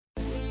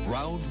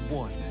Round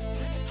one.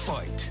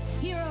 Fight.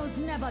 Heroes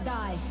never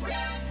die.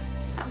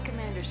 I'm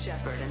Commander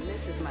Shepard, and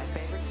this is my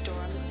favorite store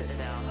on the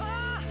Citadel.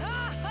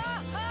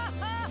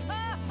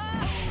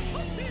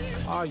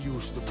 I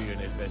used to be an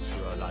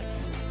adventurer like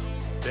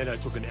you. Then I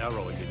took an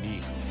arrow in the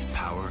knee.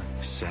 Power,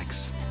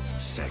 sex,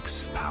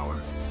 power.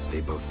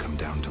 They both come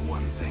down to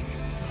one thing.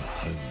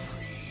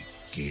 Hungry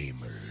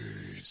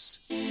gamers.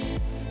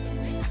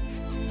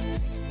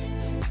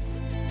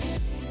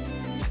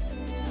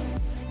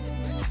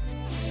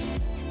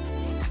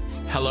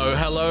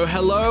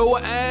 Hello,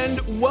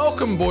 and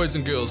welcome, boys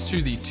and girls,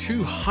 to the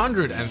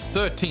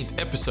 213th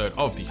episode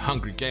of the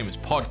Hungry Gamers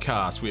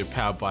podcast. We are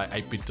powered by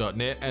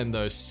 8bit.net and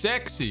those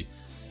sexy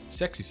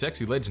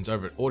legends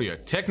over at Audio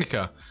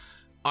Technica.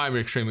 I'm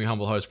your extremely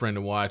humble host,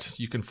 Brendan White.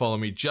 You can follow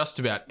me just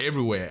about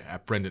everywhere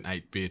at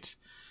Brendan8bit.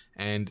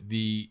 And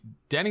the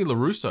Danny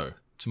LaRusso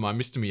to my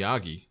Mr.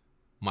 Miyagi,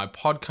 my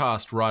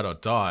podcast Ride or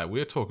Die.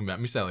 We're talking about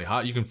Miss Ellie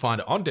Hart. You can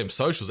find it on them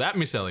socials at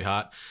Miss Ellie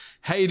Hart.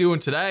 How you doing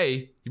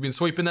today? You been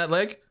sweeping that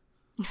leg?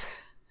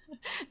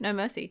 No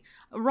mercy.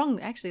 Wrong.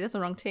 Actually, that's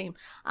the wrong team.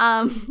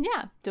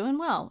 Yeah, doing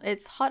well.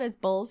 It's hot as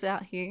balls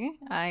out here.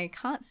 I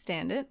can't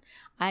stand it.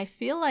 I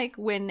feel like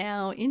we're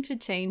now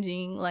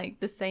interchanging like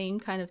the same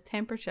kind of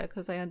temperature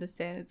because I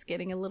understand it's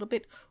getting a little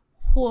bit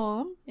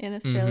warm in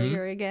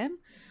Australia again.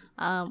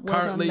 Well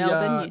Currently, done,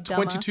 Melbourne, you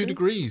 22 dumbasses.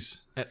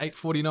 degrees at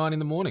 8:49 in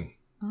the morning.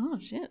 Oh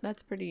shit,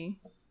 that's pretty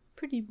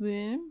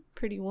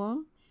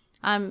warm.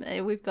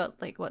 We've got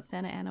like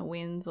Santa Ana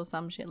winds or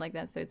some shit like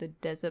that, so the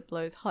desert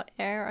blows hot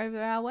air over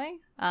our way.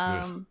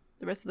 The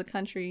rest of the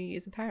country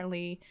is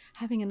apparently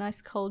having a nice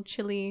cold,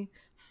 chilly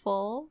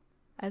fall,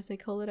 as they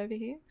call it over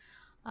here.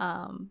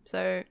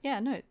 So yeah,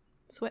 no,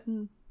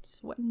 sweating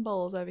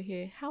balls over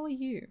here. How are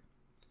you?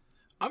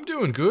 I'm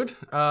doing good.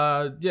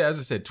 Yeah, as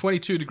I said,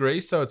 22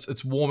 degrees, so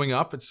it's warming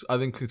up. I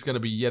think it's going to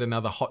be yet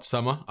another hot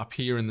summer up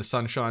here in the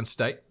Sunshine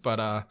State,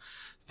 but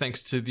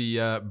thanks to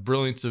the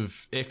brilliance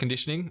of air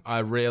conditioning,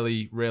 I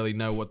rarely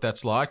know what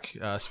that's like,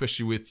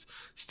 especially with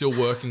still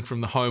working from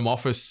the home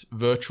office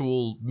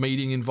virtual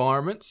meeting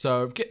environment.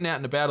 So getting out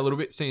and about a little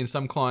bit, seeing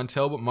some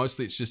clientele, but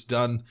mostly it's just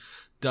done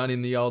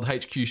in the old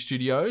HQ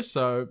studio.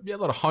 So yeah, a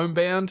lot of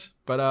homebound,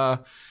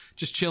 but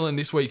just chilling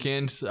this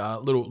weekend.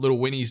 Little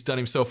Winnie's done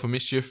himself a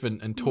mischief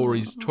and tore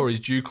his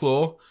dew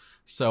claw.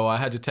 So I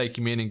had to take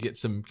him in and get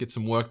some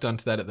work done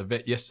to that at the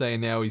vet yesterday.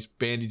 And now he's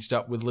bandaged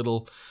up with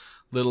little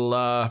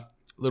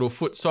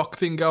foot sock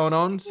thing going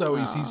on. So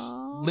he's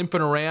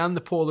limping around,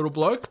 the poor little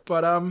bloke.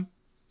 But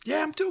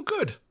yeah, I'm doing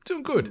good.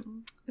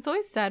 It's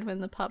always sad when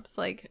the pups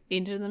like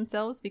injure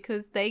themselves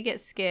because they get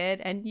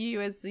scared, and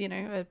you, as you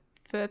know, a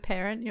fur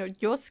parent,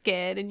 you're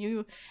scared,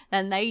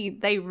 and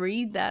they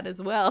read that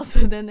as well. So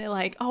then they're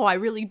like, oh, I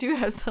really do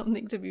have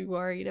something to be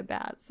worried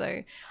about. So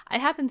it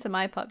happened to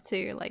my pup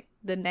too, like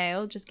the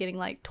nail just getting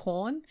like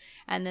torn,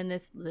 and then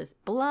there's this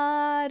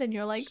blood, and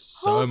you're like,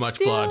 so much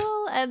still. blood,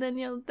 and then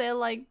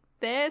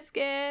they're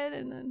scared,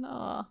 and then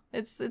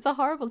it's a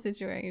horrible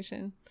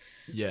situation.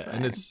 Yeah, so.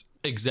 And it's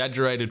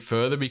exaggerated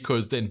further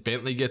because then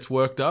Bentley gets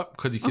worked up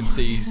because he can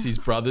see his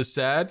brother's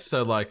sad.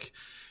 So like,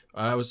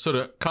 I was sort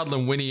of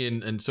cuddling Winnie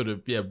and sort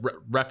of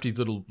wrapped his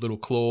little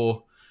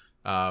claw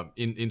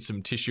in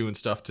some tissue and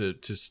stuff to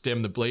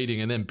stem the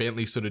bleeding, and then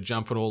Bentley sort of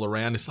jumping all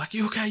around. It's like,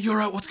 you okay? You're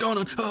right. What's going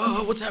on?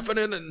 Oh, what's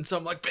happening? And so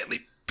I'm like,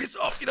 Bentley, piss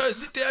off,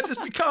 sit down,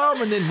 just be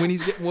calm. And then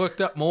Winnie's getting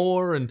worked up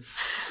more, and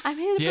I'm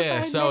here to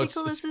provide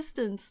medical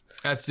assistance.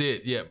 That's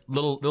it, yeah.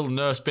 Little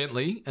nurse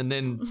Bentley, and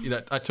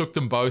then I took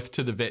them both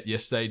to the vet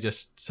yesterday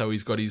just so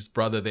he's got his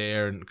brother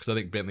there, and because I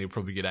think Bentley would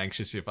probably get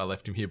anxious if I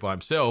left him here by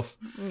himself.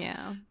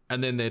 Yeah.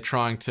 And then they're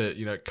trying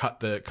to cut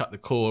the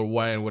claw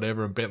away and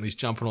whatever, and Bentley's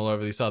jumping all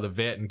over this other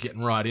vet and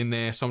getting right in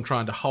there. So I'm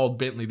trying to hold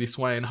Bentley this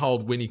way and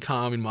hold Winnie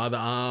calm in my other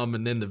arm,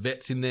 and then the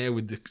vet's in there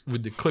with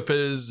the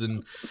clippers,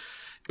 and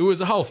it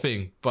was a whole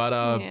thing.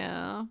 But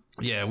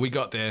yeah, we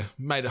got there,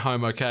 made it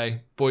home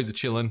okay. Boys are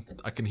chilling.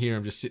 I can hear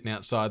them just sitting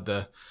outside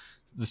the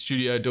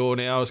studio door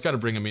now. I was going to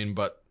bring them in,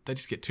 but they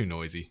just get too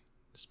noisy,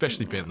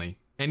 especially Bentley.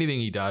 Anything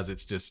he does,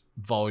 it's just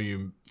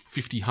volume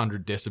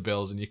 100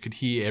 decibels, and you could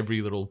hear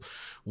every little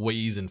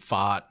wheeze and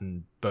fart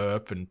and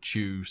burp and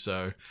chew.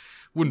 So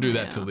wouldn't do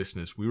that to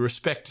listeners. We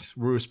respect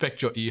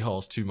your ear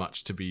holes too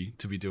much to be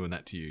doing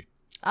that to you.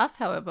 Us,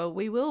 however,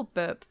 we will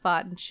burp,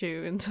 fart, and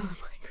chew into the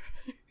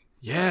microphone.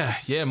 Yeah.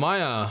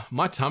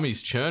 My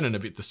tummy's churning a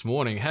bit this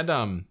morning. Had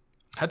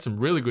some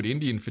really good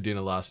Indian for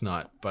dinner last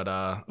night, but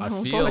I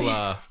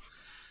feel.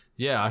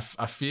 Yeah,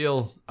 I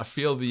feel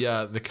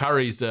the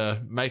curries are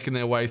making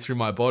their way through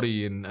my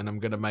body, and I'm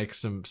going to make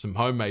some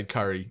homemade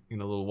curry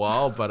in a little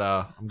while, but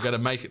I'm going to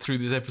make it through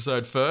this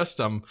episode first.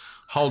 I'm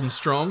holding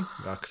strong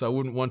because I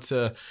wouldn't want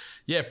to,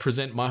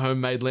 present my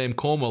homemade lamb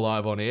korma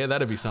live on air.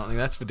 That'd be something,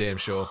 that's for damn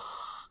sure.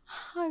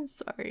 I'm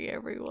sorry,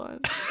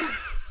 everyone.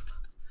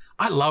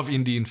 I love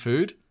Indian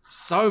food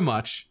so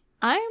much.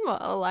 I'm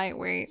a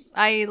lightweight.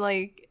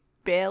 I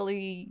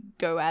barely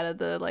go out of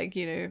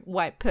the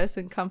white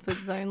person comfort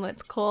zone,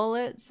 let's call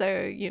it.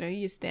 So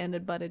your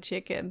standard butter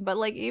chicken, but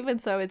even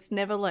so, it's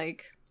never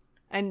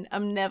and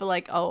I'm never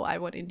oh, I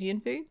want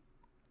Indian food.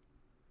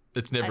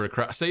 It's never a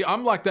crash. See,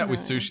 I'm like that with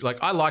No. sushi. Like,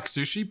 I like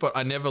sushi, but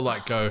I never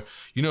like go,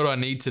 you know what I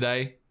need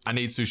today? I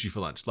need sushi for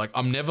lunch. Like,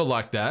 I'm never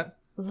like that.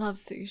 Love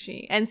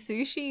sushi. And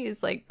sushi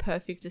is like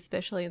perfect,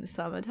 especially in the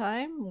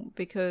summertime,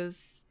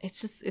 because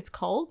it's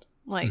cold.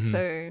 Like,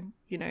 so,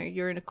 you know,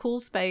 you're in a cool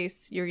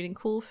space, you're eating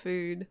cool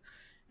food,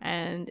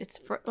 and it's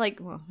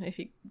well, if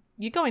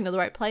you're going to the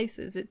right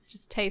places, it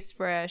just tastes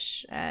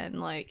fresh.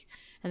 And like,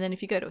 and then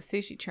if you go to a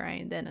sushi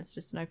train, then it's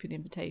just an open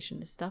invitation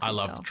to stuff. I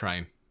love the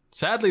train.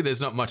 Sadly,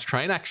 there's not much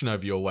train action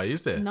over your way,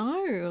 is there?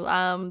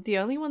 No. The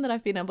only one that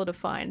I've been able to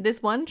find,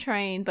 there's one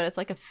train, but it's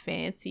like a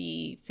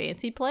fancy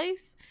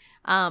place.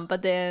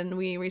 But then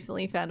we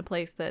recently found a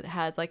place that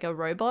has like a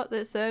robot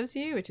that serves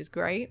you, which is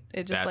great.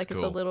 It just That's it's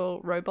a cool.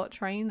 little robot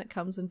train that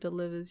comes and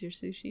delivers your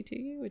sushi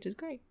to you, which is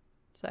great.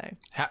 So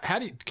How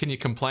can you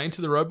complain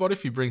to the robot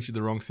if he brings you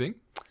the wrong thing?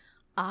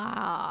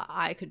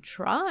 I could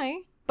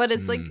try, but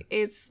it's like,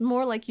 it's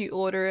more like you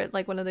order it,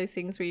 like one of those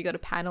things where you got a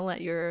panel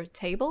at your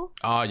table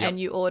and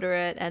you order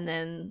it, and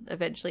then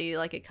eventually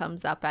like it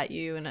comes up at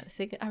you, and I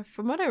think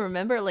from what I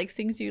remember, it like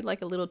sings you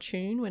like a little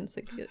tune when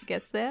it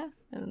gets there,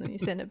 and then you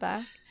send it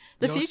back.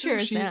 The Your future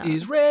sushi is now.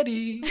 is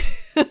ready.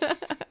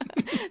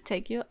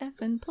 Take your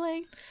effing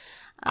plate.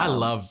 I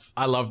love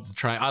the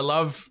train. I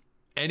love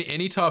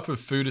any type of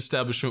food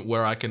establishment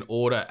where I can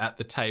order at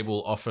the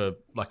table off a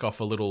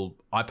little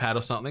iPad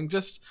or something.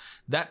 Just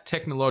that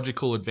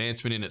technological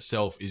advancement in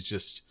itself is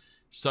just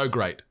so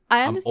great.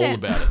 I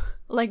understand. I'm all about it.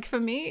 Like,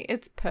 for me,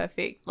 it's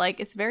perfect. Like,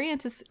 it's very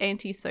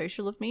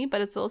antisocial of me,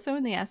 but it's also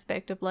in the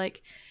aspect of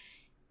like,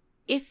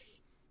 if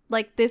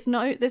like there's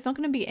not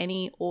going to be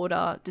any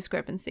order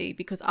discrepancy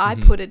because I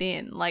put it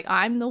in. Like,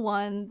 I'm the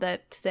one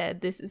that said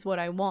this is what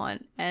I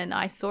want, and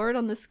I saw it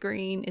on the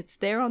screen. It's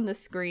there on the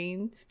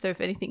screen. So if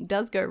anything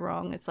does go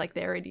wrong, it's like,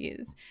 there it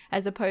is,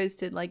 as opposed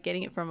to like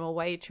getting it from a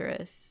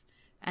waitress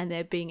and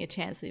there being a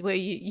chance where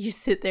you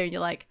sit there and you're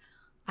like,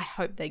 I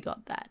hope they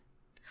got that.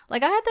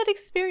 Like, I had that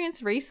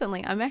experience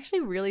recently. I'm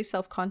actually really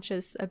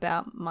self-conscious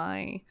about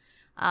my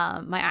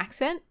my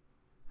accent.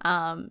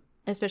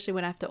 Especially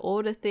when I have to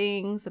order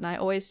things, and I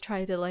always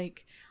try to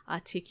like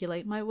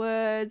articulate my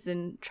words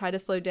and try to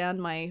slow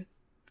down my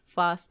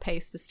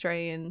fast-paced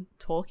Australian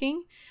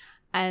talking.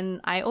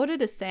 And I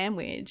ordered a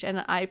sandwich,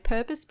 and I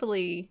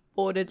purposefully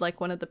ordered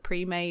like one of the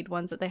pre-made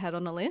ones that they had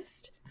on the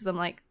list, because I'm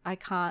like, I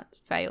can't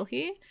fail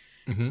here.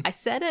 I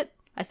said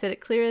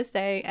it clear as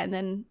day, and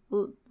then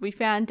we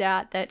found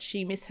out that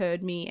she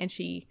misheard me and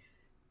she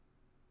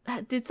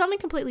did something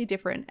completely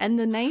different, and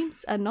the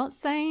names are not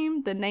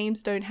same. The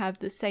names don't have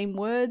the same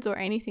words or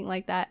anything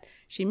like that.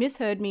 She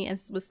misheard me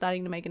and was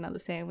starting to make another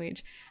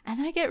sandwich, and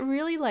then I get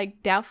really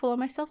like doubtful of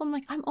myself. I'm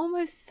like, I'm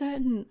almost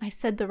certain I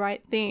said the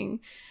right thing.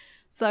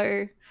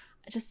 So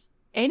just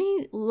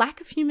any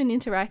lack of human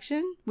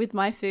interaction with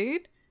my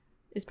food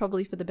is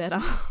probably for the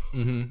better.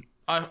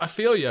 I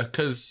feel you,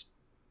 because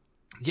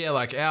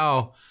like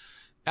our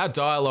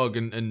dialogue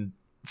and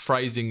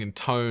phrasing and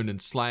tone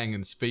and slang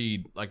and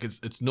speed, like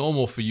it's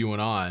normal for you and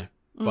I,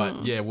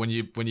 but when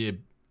you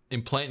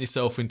implant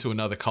yourself into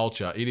another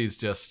culture, it is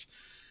just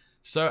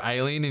so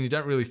alien, and you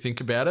don't really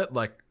think about it.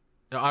 Like,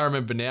 I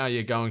remember now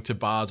you're going to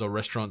bars or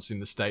restaurants in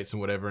the States and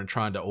whatever and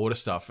trying to order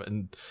stuff,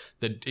 and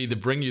they'd either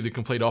bring you the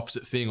complete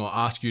opposite thing or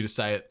ask you to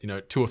say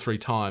it 2 or 3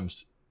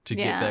 times to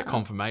get that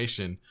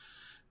confirmation.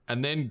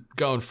 And then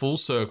going full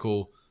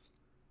circle,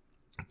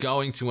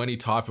 going to any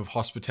type of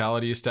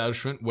hospitality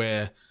establishment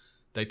where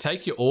they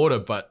take your order,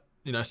 but,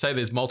 say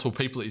there's multiple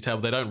people at your table,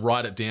 they don't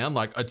write it down.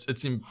 Like,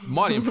 it's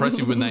mighty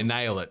impressive when they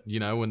nail it,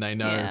 when they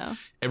know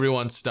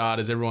everyone's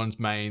starters, everyone's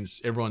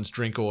mains, everyone's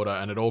drink order,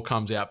 and it all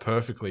comes out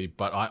perfectly.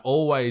 But I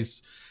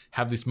always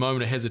have this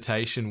moment of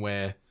hesitation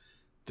where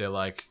they're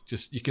like,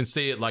 just, you can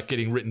see it like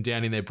getting written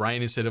down in their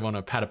brain instead of on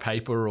a pad of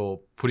paper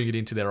or putting it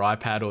into their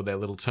iPad or their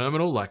little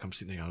terminal. Like, I'm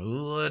sitting there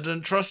going, I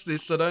don't trust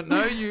this. I don't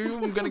know you.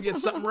 I'm going to get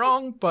something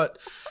wrong.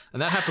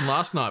 And that happened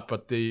last night.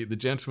 But the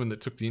gentleman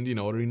that took the Indian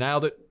order, he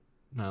nailed it.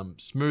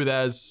 Smooth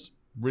as,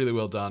 really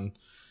well done.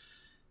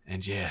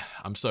 And yeah,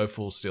 I'm so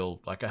full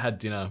still. Like, I had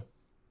dinner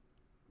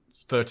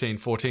 13,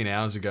 14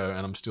 hours ago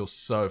and I'm still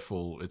so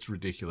full. It's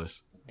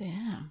ridiculous.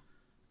 Damn.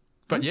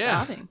 But I'm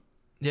starving.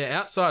 Yeah,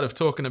 outside of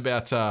talking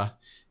about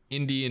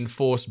Indian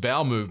forced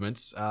bowel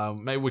movements,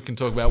 maybe we can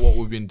talk about what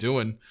we've been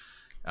doing.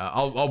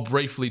 I'll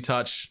briefly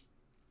touch.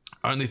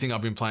 Only thing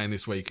I've been playing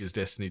this week is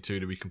Destiny 2,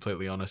 to be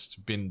completely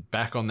honest. Been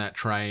back on that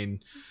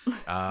train.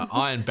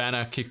 Iron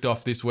Banner kicked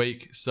off this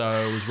week, so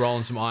I was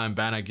rolling some Iron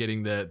Banner,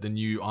 getting the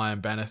new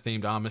Iron Banner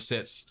themed armor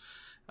sets.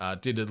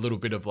 Did a little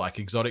bit of like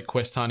exotic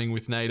quest hunting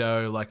with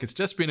NATO. Like, it's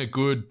just been a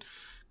good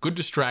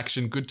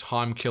distraction, good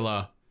time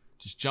killer.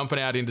 Just jumping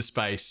out into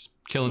space,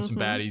 killing some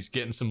baddies,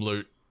 getting some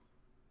loot,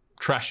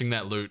 trashing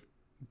that loot.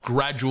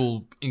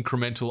 Gradual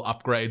incremental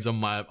upgrades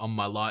on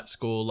my light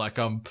score. Like,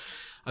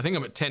 I think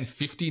I'm at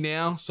 1050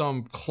 now, so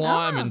I'm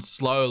climbing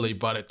slowly,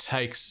 but it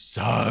takes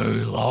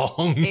so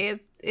long.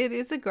 it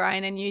is a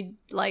grind, and you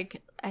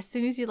like as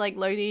soon as you like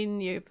load in,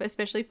 you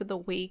especially for the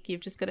week,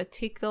 you've just got to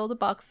tick all the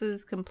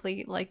boxes,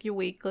 complete like your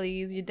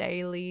weeklies, your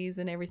dailies,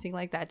 and everything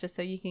like that, just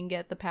so you can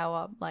get the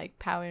power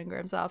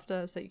engrams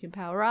after, so you can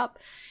power up.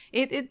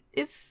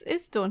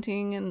 It's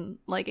daunting, and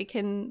like it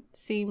can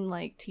seem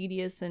like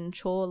tedious and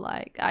chore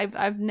like.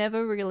 I've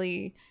never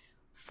really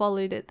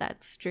followed it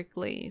that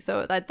strictly,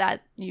 so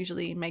that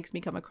usually makes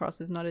me come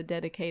across as not a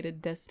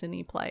dedicated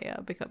Destiny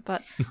player,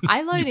 but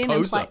I load in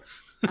and play.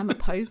 I'm a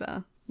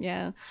poser.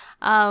 Yeah.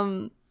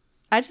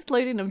 I just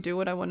load in and do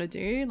what I want to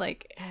do,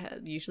 like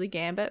usually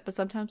Gambit, but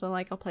sometimes I'm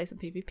like, I'll play some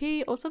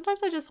PvP, or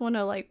sometimes I just want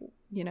to like,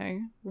 you know,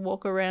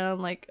 walk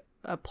around like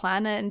a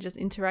planet and just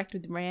interact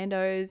with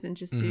randos and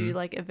just do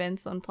like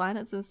events on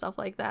planets and stuff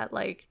like that.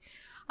 Like,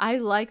 I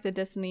like that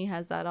Destiny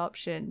has that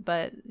option,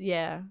 but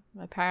yeah,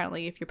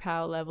 apparently if your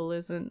power level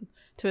isn't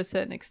to a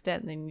certain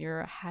extent, then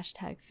you're a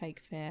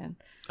 #fake fan.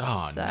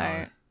 Oh, so,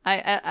 no.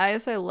 I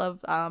also love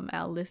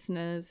our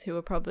listeners who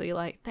are probably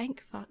like,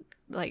 thank fuck,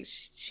 like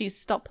she's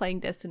stopped playing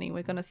Destiny,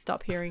 we're gonna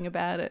stop hearing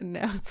about it, and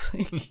now it's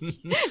like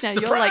now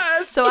you're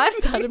like, so I've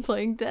started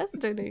playing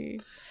Destiny.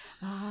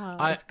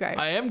 That's great.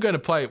 I am going to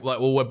play,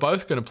 we're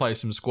both going to play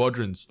some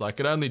Squadrons. Like,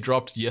 it only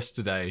dropped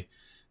yesterday,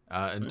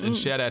 and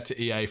shout out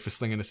to EA for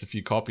slinging us a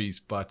few copies,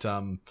 but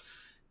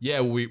yeah,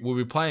 we'll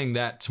be playing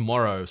that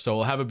tomorrow, so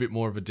we'll have a bit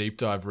more of a deep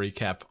dive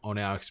recap on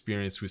our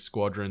experience with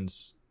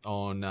Squadrons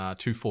on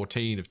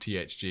 2.14 of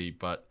THG,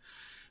 but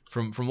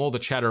from all the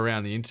chatter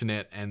around the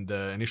internet and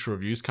the initial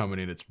reviews coming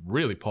in, it's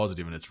really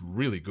positive and it's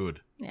really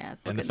good. Yeah,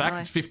 it's and the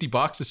fact it's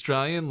 $50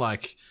 Australian,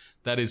 like,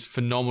 that is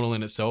phenomenal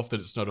in itself,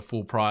 that it's not a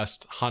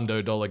full-priced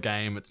 $100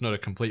 game. It's not a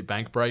complete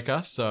bank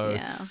breaker. So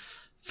yeah.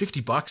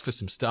 $50 for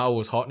some Star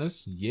Wars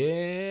hotness.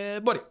 Yeah,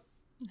 buddy.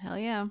 Hell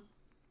yeah.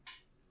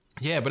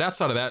 Yeah, but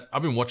outside of that,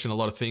 I've been watching a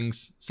lot of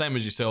things. Same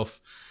as yourself.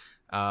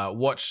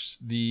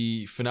 Watched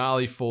the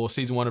finale for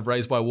Season 1 of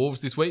Raised by Wolves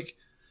this week.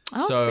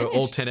 Oh, so it's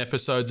all 10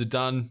 episodes are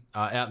done,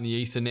 out in the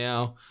ether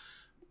now.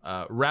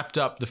 Wrapped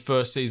up the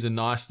first season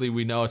nicely.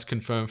 We know it's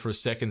confirmed for a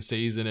second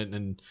season,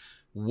 and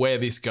where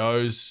this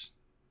goes,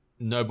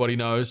 nobody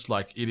knows.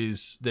 Like,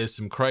 there's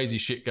some crazy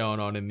shit going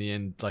on in the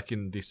end, like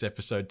in this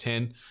episode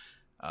 10.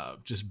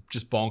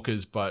 Just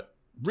bonkers, but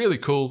really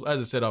cool.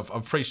 As I said,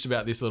 I've preached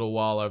about this a little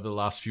while over the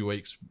last few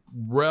weeks.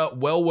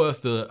 Well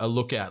worth a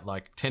look at.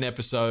 Like, 10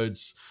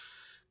 episodes,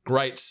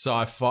 great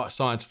sci-fi,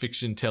 science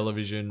fiction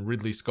television.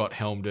 Ridley Scott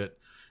helmed it.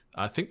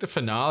 I think the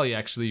finale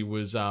actually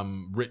was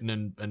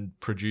written and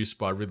produced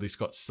by Ridley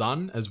Scott's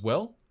son as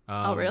well.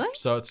 Oh, really?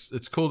 So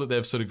it's cool that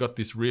they've sort of got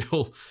this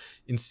real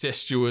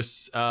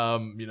incestuous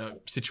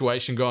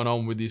situation going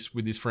on with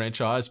this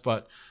franchise.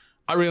 But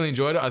I really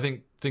enjoyed it. I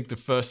think the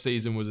first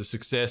season was a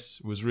success.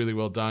 It was really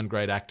well done.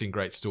 Great acting,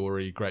 great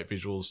story, great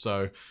visuals.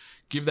 So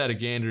give that a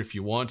gander if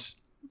you want.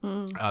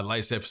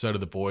 Latest episode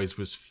of The Boys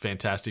was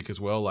fantastic as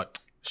well. Like,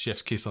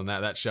 chef's kiss on that.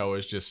 That show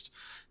is just,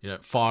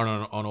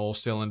 firing on all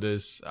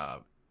cylinders.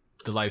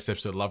 The latest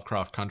episode of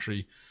Lovecraft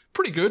Country,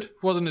 pretty good.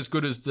 Wasn't as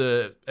good as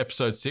the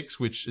episode 6,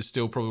 which is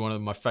still probably one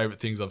of my favorite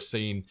things I've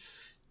seen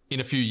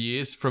in a few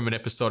years from an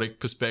episodic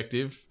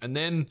perspective. And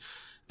then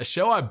a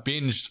show I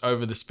binged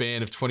over the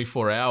span of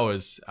 24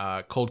 hours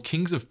called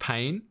Kings of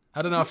Pain.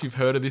 I don't know if you've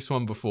heard of this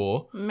one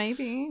before.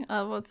 Maybe.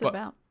 What's it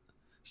about?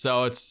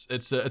 So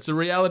it's a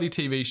reality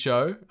TV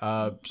show.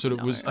 I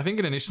think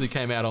it initially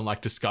came out on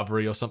like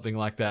Discovery or something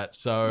like that.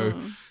 So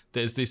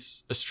there's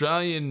this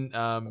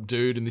Australian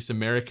dude and this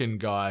American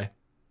guy,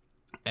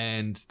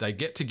 and they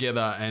get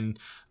together, and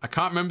I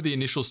can't remember the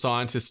initial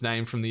scientist's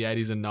name from the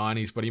 80s and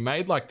 90s, but he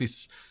made like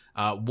this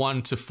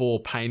 1 to 4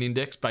 pain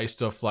index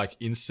based off like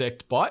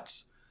insect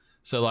bites.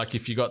 So like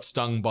if you got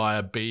stung by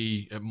a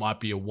bee, it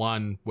might be a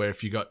 1, where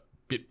if you got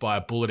bit by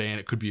a bullet ant,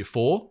 it could be a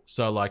 4.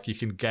 So like you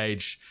can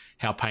gauge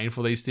how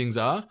painful these things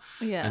are.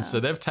 Yeah. And so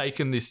they've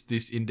taken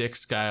this index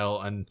scale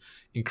and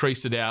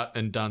increased it out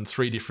and done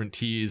 3 different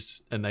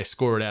tiers, and they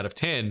score it out of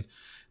 10.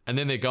 And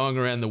then they're going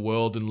around the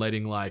world and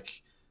letting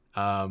like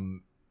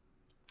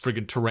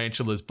friggin'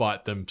 tarantulas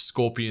bite them,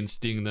 scorpions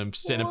sting them,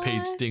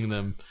 centipedes sting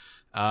them.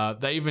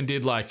 They even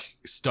did like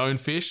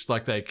stonefish,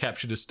 like they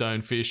captured a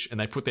stonefish and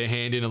they put their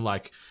hand in and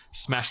like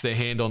smashed their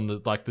hand on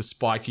the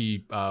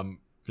spiky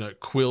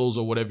quills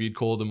or whatever you'd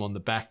call them on the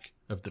back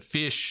of the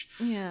fish.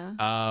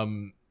 Yeah.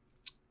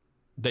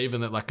 They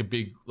even let like a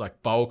big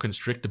like boa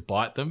constrictor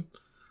bite them.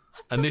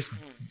 And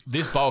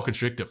this boa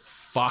constrictor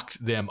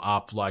fucked them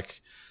up.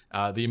 Like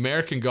the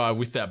American guy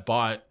with that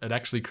bite, it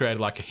actually created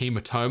like a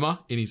hematoma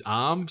in his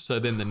arm. So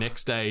then the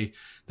next day,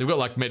 they've got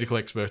like medical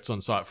experts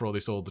on site for all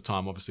this all the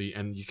time, obviously.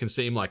 And you can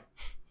see him like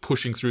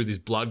pushing through this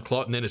blood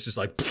clot, and then it's just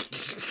like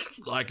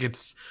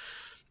it's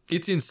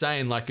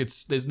insane. Like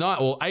there's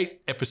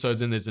 8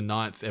 episodes, and there's a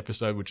 9th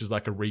episode, which is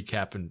like a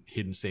recap and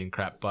hidden scene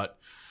crap. But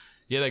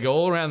yeah, they go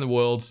all around the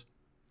world,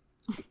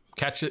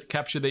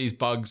 capture these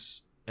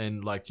bugs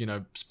and like,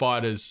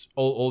 spiders,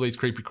 all these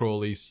creepy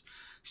crawlies,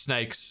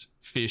 snakes,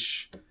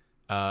 fish,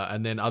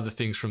 and then other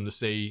things from the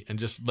sea, and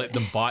just let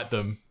them bite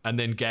them, and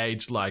then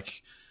gauge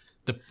like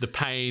the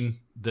pain,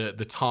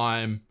 the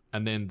time,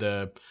 and then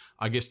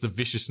I guess, the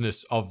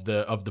viciousness of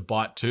the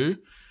bite too.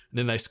 And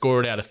then they score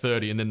it out of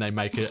 30 and then they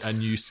make a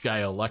new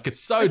scale. Like,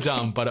 it's so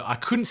dumb, but I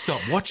couldn't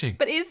stop watching.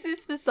 But is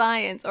this for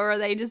science, or are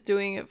they just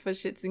doing it for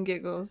shits and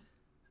giggles?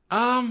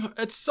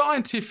 It's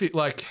scientific,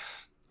 like...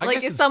 I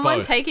guess is it's someone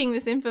both. taking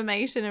this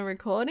information and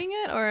recording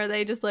it, or are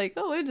they just like,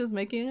 oh, we're just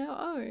making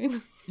our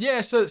own?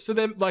 Yeah, so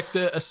then, like,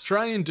 the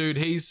Australian dude,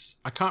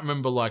 I can't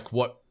remember, like,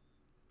 what...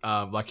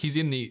 like, he's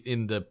in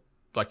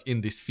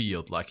this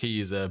field. Like,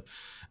 he is an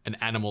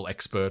animal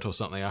expert or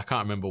something. I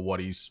can't remember what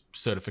his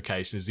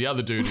certification is. The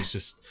other dude is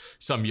just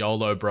some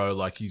YOLO bro.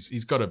 Like,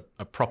 he's got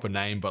a proper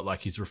name, but, like,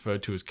 he's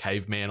referred to as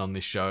caveman on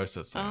this show, so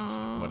it's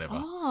like,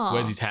 whatever. Oh.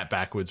 Wears his hat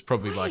backwards,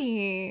 probably,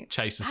 Right. like,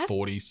 chases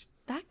 40s.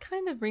 That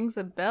kind of rings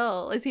a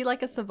bell. Is he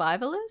like a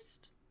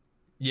survivalist?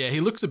 Yeah,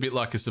 he looks a bit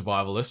like a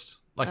survivalist.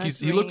 Like, That's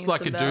he looks ringing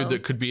like a some dude bells.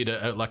 that could be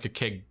at like a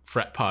keg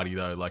frat party,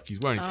 though. Like, he's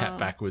wearing his hat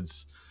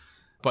backwards.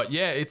 But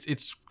yeah,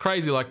 it's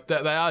crazy. Like, they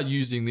are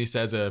using this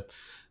as a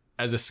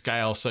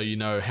scale, so you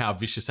know how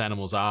vicious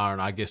animals are,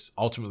 and I guess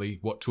ultimately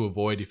what to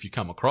avoid if you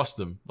come across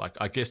them. Like,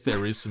 I guess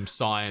there is some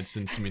science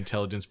and some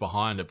intelligence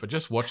behind it, but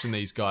just watching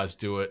these guys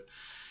do it,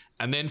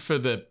 and then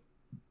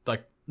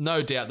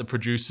no doubt the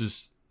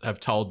producers have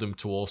told them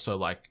to also,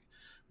 like,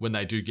 when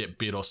they do get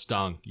bit or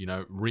stung, you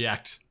know,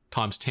 react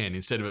times 10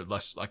 instead of it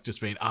like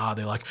just being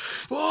they're like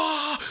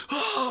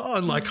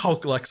and like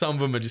Hulk, like some of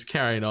them are just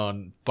carrying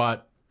on.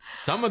 But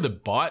some of the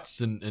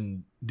bites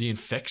and the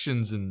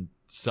infections and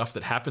stuff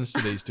that happens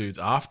to these dudes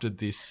after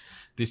this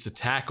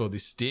attack or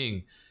this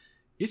sting,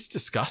 it's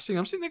disgusting.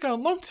 I'm sitting there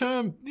going, long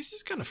term, this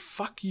is going to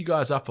fuck you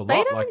guys up a lot.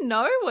 They don't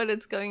know what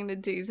it's going to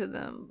do to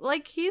them.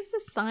 Like, here's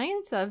the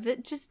science of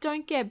it. Just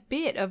don't get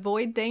bit.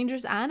 Avoid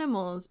dangerous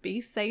animals.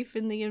 Be safe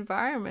in the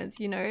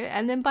environments, you know?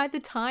 And then by the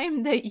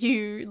time that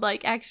you,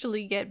 like,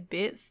 actually get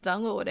bit,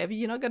 stung or whatever,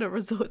 you're not going to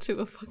resort to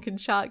a fucking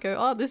chart, go,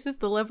 oh, this is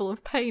the level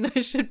of pain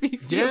I should be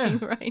feeling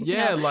right now.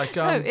 Yeah, like...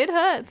 no, it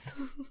hurts.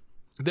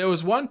 There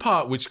was one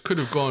part which could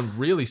have gone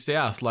really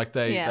south. Like,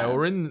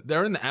 they're in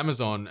the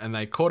Amazon and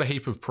they caught a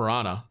heap of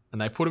piranha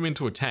and they put them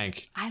into a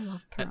tank. I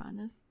love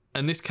piranhas.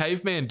 And this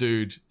caveman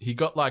dude, he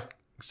got like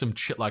some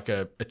like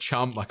a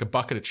chum, like a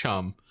bucket of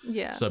chum.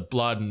 Yeah. So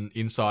blood and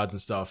insides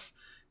and stuff.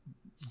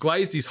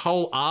 Glazed his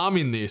whole arm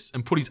in this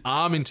and put his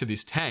arm into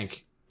this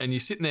tank. And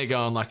you're sitting there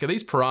going, like, are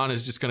these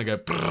piranhas just going to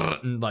go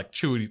and like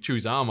chew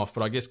his arm off?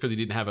 But I guess because he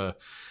didn't have a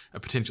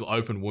potential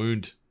open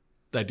wound,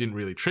 they didn't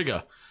really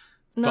trigger.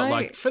 No. But,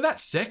 like, for that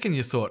second,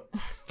 you thought,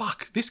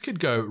 fuck, this could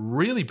go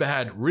really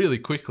bad really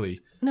quickly.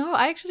 No,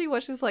 I actually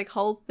watched this, like,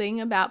 whole thing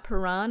about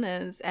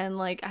piranhas, and,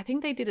 like, I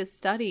think they did a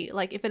study.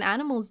 Like, if an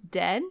animal's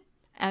dead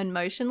and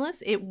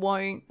motionless, it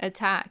won't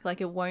attack.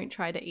 Like, it won't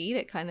try to eat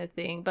it kind of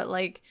thing. But,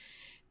 like,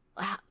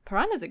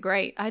 piranhas are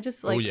great. I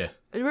just, like,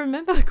 I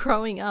remember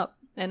growing up,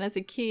 and as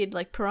a kid,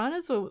 like,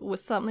 piranhas were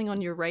something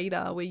on your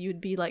radar where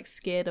you'd be, like,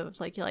 scared of,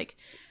 like,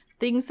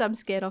 things I'm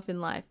scared of in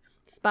life.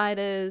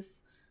 Spiders,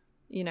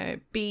 you know,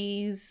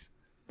 bees,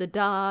 the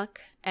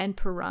dark, and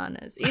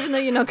piranhas. Even though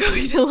you're not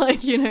going to,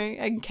 like, you know,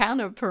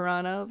 encounter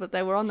piranha, but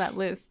they were on that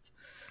list.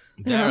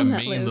 They're a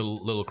mean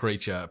little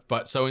creature.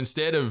 But so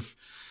instead of,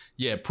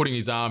 putting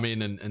his arm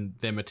in and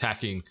them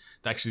attacking,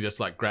 they actually just,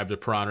 like, grabbed a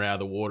piranha out of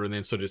the water and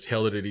then sort of just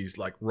held it at his,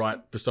 like,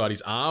 right beside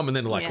his arm and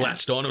then, like,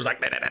 latched on. It was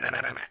like,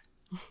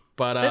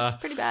 But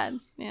that's pretty bad.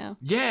 Yeah.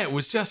 Yeah, it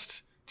was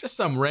just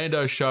some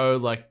rando show.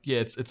 Like,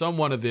 it's on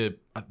one of the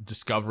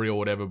Discovery or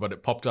whatever, but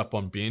it popped up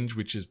on Binge,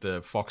 which is the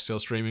Foxtel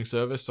streaming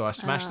service. So I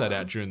smashed that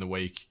out during the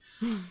week.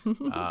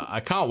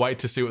 I can't wait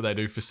to see what they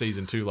do for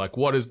season 2. Like,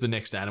 what is the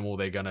next animal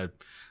they're going to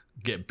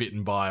get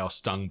bitten by or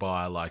stung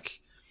by? Like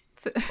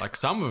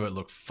some of it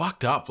looked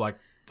fucked up. Like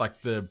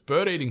the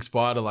bird-eating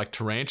spider, like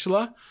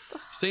tarantula,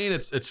 seeing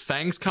its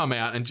fangs come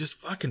out and just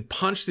fucking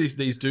punch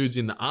these dudes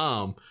in the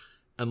arm,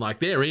 and like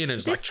they're in and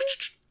it's like...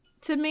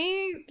 To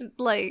me,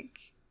 like...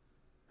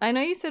 I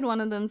know you said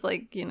one of them's,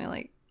 like, you know,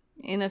 like,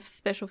 in a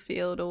special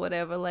field or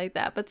whatever like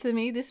that. But to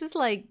me, this is,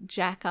 like,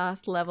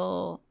 Jackass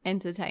level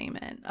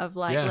entertainment of,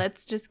 like,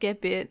 let's just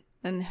get bit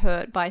and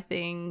hurt by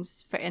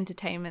things for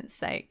entertainment's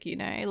sake, you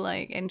know,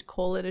 like, and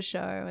call it a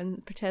show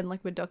and pretend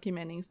like we're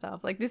documenting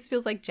stuff. Like, this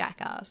feels like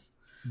Jackass.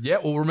 Yeah,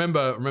 well,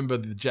 remember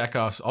the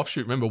Jackass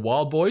offshoot. Remember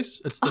Wild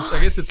Boys? I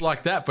guess it's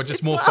like that, but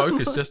just more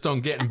focused just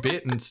on getting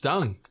bit and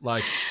stung.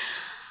 Like,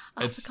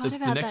 it's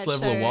the next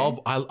level of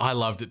Wild. I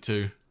loved it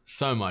too.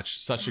 So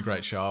much. Such a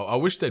great show. I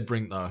wish they'd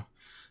bring, though. I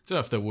don't know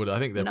if they would. I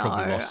think they've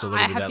probably lost a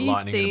little bit of that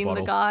lightning in a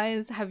bottle. The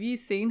guys? Have you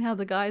seen how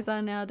the guys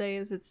are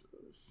nowadays? It's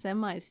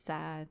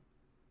semi-sad.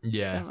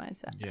 Yeah.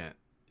 Semi-sad. Yeah.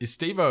 Is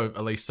Steve-O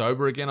at least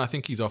sober again? I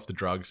think he's off the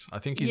drugs. I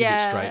think he's a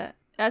bit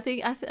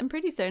straight. I'm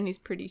pretty certain he's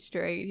pretty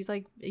straight. He's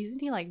like, isn't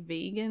he like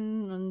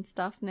vegan and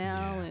stuff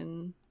now? Yeah.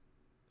 And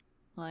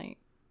like,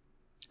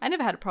 I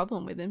never had a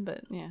problem with him,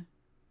 but yeah.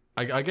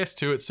 I guess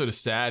too, it's sort of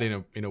sad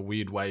in a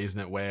weird way, isn't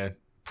it? Where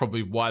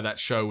probably why that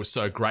show was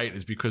so great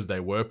is because they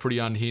were pretty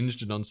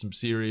unhinged and on some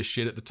serious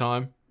shit at the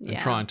time. And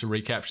trying to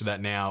recapture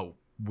that now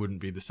wouldn't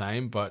be the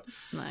same. But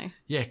no.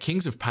 Yeah,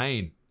 Kings of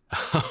Pain.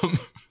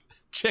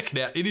 Check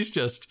it out. It is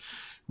just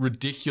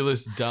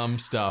ridiculous, dumb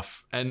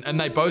stuff. And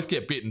they both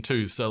get bitten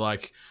too. So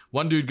like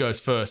one dude goes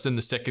first, then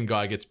the second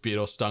guy gets bit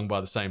or stung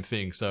by the same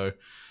thing. So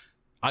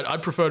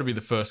I'd prefer to be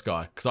the first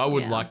guy because I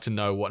would like to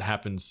know what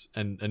happens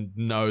and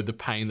know the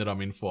pain that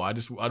I'm in for.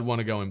 I'd want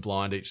to go in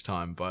blind each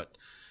time. But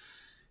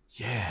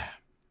yeah,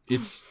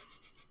 it's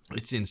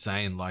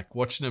insane. Like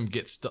watching them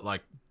get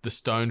like the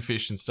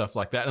stonefish and stuff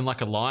like that, and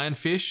like a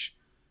lionfish,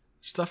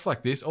 stuff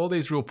like this. All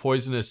these real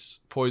poisonous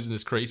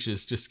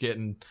creatures just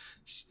getting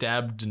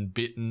stabbed and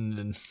bitten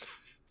and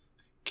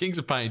Kings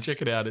of Pain.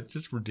 Check it out. It's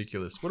just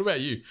ridiculous. What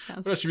about you?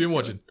 What else have you been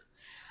watching?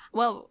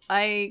 Well,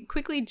 I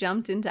quickly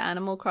jumped into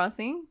Animal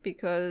Crossing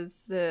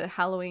because the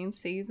Halloween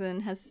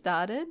season has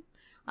started,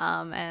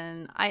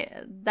 and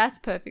that's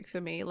perfect for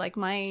me. Like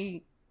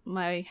my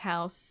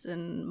house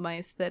and my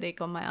aesthetic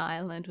on my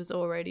island was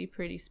already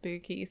pretty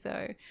spooky,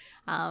 so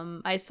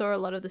I saw a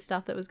lot of the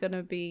stuff that was going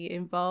to be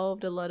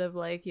involved, a lot of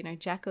like, you know,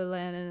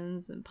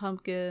 jack-o'-lanterns and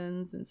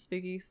pumpkins and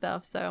spooky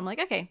stuff. So I'm like,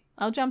 okay,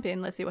 I'll jump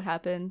in. Let's see what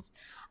happens.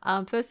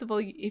 First of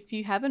all, if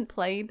you haven't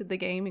played the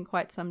game in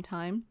quite some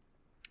time,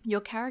 your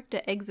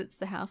character exits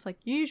the house like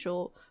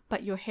usual,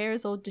 but your hair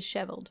is all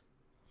disheveled,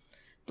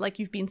 like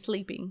you've been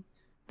sleeping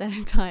that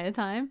entire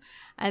time.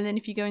 And then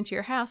if you go into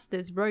your house,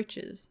 there's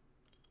roaches.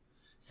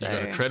 So, you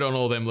got to tread on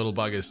all them little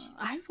buggers.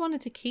 I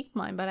wanted to keep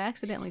mine, but I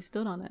accidentally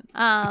stood on it.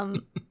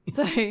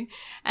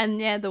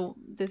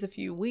 There's a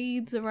few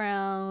weeds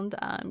around.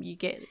 You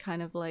get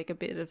kind of like a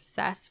bit of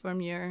sass from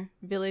your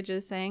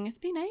villagers saying, it's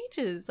been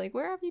ages. Like,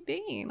 where have you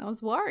been? I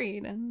was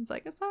worried. And it's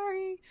like, oh,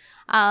 sorry.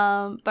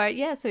 But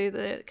yeah, so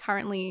they're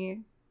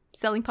currently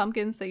selling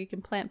pumpkins, so you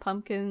can plant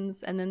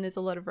pumpkins. And then there's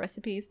a lot of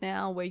recipes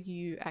now where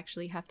you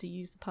actually have to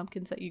use the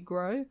pumpkins that you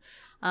grow.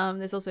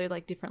 There's also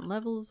like different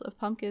levels of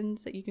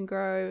pumpkins that you can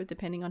grow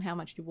depending on how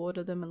much you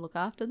water them and look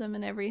after them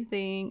and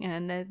everything.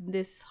 And then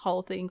this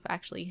whole thing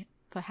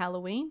for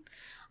Halloween.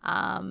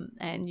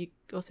 And you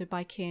also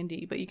buy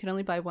candy, but you can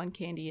only buy one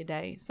candy a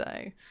day.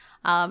 So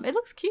it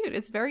looks cute.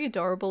 It's very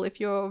adorable.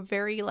 If you're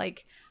very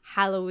like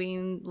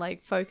Halloween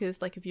like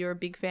focused, like if you're a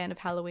big fan of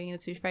Halloween,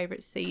 it's your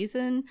favorite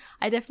season,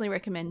 I definitely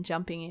recommend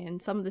jumping in.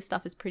 Some of the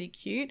stuff is pretty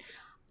cute.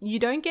 You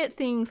don't get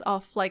things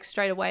off like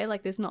straight away.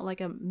 Like there's not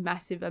like a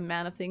massive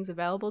amount of things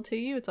available to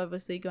you. It's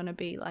obviously going to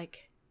be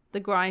like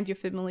the grind you're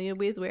familiar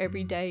with, where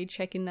every day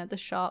check in at the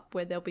shop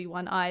where there'll be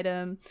one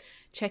item,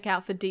 check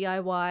out for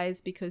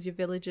DIYs because your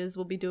villagers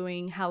will be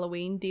doing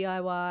Halloween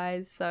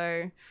DIYs.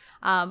 So,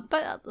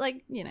 but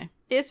like, you know,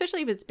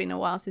 especially if it's been a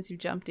while since you've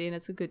jumped in,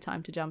 it's a good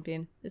time to jump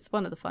in. It's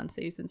one of the fun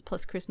seasons.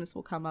 Plus Christmas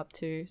will come up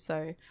too.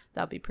 So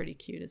that'll be pretty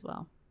cute as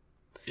well.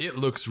 It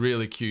looks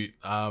really cute.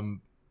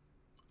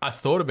 I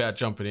thought about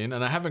jumping in,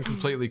 and I haven't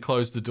completely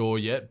closed the door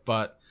yet,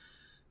 but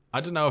I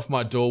don't know if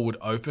my door would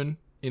open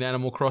in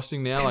Animal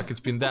Crossing now. Like, it's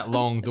been that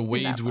long, the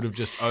weeds would have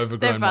just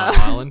overgrown my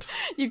island.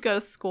 You've got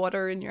a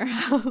squatter in your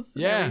house and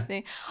yeah.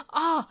 everything.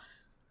 Oh,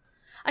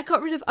 I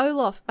got rid of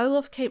Olaf.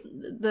 Olaf came,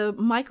 the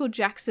Michael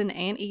Jackson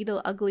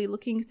anteater ugly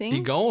looking thing. He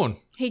gone.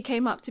 He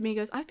came up to me and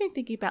goes, I've been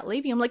thinking about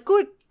leaving. I'm like,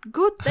 good,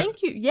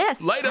 thank you.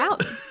 Yes. Later.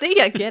 Out. See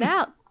ya, get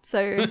out.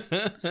 So...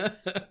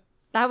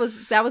 That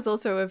was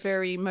also a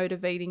very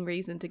motivating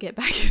reason to get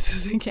back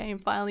into the game.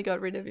 Finally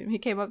got rid of him. He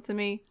came up to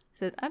me,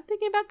 said, I'm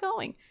thinking about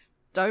going.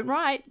 Don't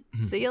write.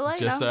 See you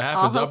later. Just so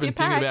happens I've been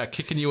thinking pack. about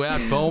kicking you out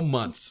for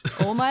months.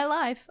 All my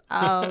life.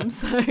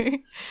 So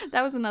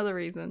that was another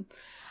reason.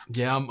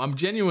 Yeah, I'm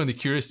genuinely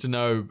curious to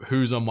know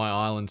who's on my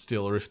island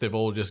still, or if they've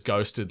all just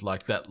ghosted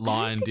like that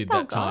lion did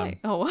that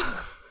time.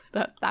 Oh,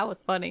 that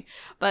was funny.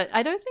 But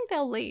I don't think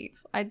they'll leave.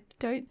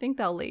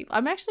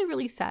 I'm actually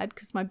really sad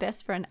because my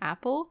best friend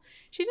Apple,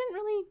 she didn't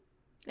really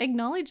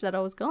acknowledge that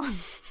I was gone.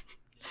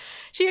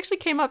 She actually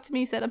came up to me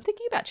and said, I'm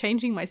thinking about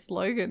changing my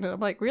slogan. And I'm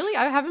like, really?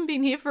 I haven't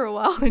been here for a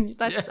while. And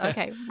that's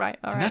okay. Right.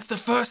 All right. And that's the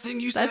first thing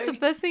you say? That's the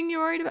first thing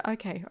you're worried about?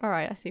 Okay. All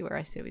right. I see where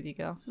I sit with you,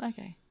 girl.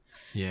 Okay.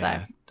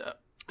 Yeah. So,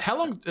 how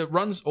long? It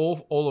runs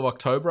all of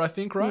October, I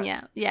think, right?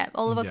 Yeah.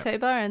 All of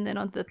October. And then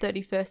on the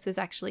 31st, there's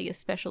actually a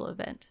special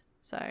event.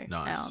 So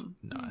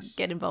nice.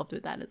 Get involved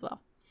with that as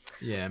well.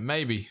 Yeah,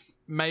 maybe.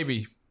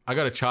 I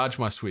got to charge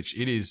my Switch.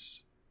 It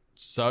is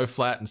so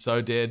flat and so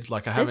dead.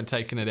 Like, I haven't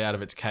taken it out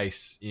of its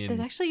case in...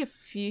 There's actually a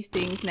few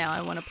things now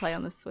I want to play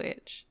on the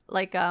Switch.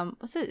 Like,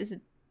 what's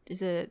it?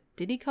 Is it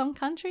Diddy Kong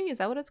Country? Is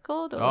that what it's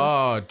called? Or...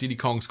 Oh, Diddy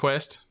Kong's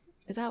Quest.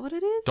 Is that what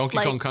it is? Donkey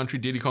Kong Country,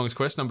 Diddy Kong's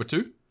Quest, number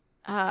 2.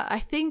 I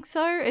think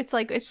so. It's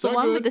like, it's so the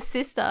one good. with the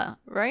sister,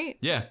 right?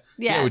 Yeah.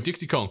 Yes. Yeah, with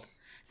Dixie Kong.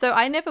 So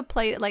I never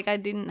played it, like I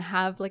didn't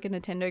have like a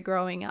Nintendo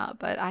growing up,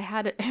 but I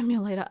had an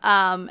emulator.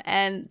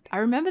 And I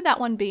remember that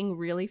one being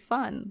really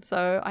fun.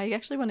 So I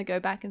actually want to go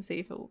back and see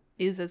if it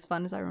is as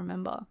fun as I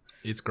remember.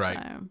 It's great.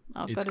 So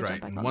I've got to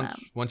jump back on that.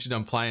 Once you're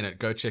done playing it,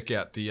 go check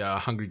out the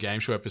Hungry Game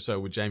Show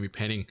episode with Jamie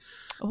Penning,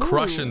 Ooh.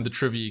 crushing the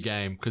trivia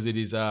game because it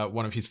is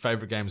one of his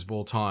favorite games of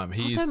all time.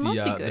 He is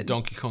the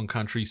Donkey Kong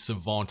Country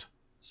savant.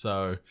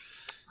 So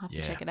I'll have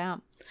to check it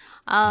out.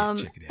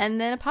 Check it out. And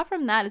then apart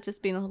from that, it's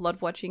just been a lot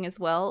of watching as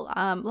well.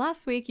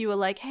 Last week you were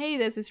like, hey,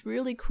 there's this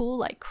really cool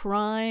like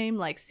crime,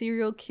 like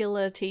serial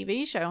killer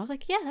TV show. I was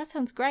like, yeah, that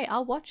sounds great.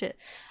 I'll watch it.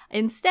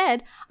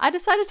 Instead, I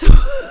decided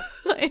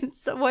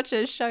to watch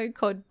a show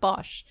called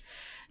Bosch.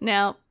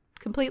 Now,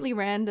 completely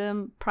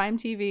random, Prime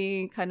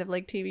TV, kind of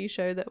like TV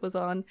show that was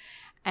on.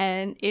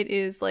 And it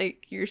is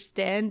like your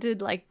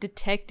standard like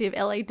detective,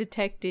 LA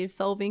detective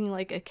solving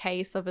like a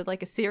case of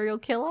like a serial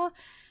killer.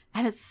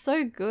 And it's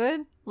so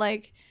good.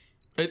 Like,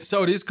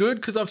 so it is good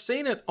because I've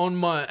seen it on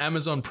my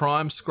Amazon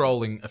Prime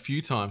scrolling a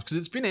few times because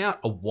it's been out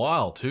a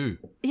while too.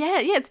 Yeah,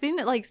 it's been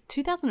like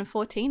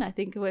 2014, I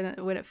think, when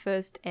it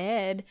first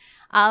aired.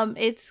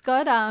 It's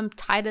got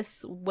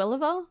Titus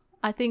Welliver.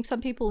 I think some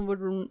people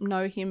would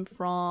know him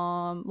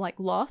from like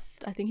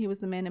Lost. I think he was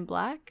the Man in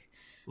Black.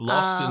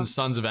 Lost and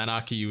Sons of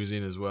Anarchy he was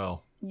in as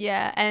well.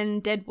 Yeah,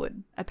 and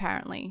Deadwood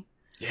apparently.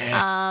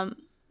 Yes.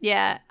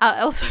 Yeah.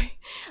 Also,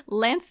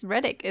 Lance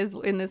Reddick is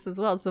in this as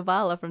well,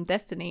 Zavala from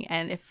Destiny,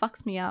 and it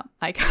fucks me up.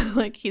 I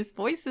like his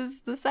voice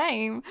is the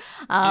same.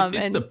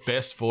 It's the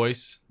best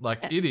voice.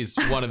 Like it is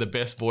one of the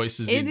best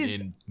voices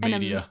in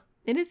media.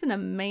 It is an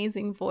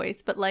amazing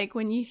voice, but like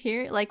when you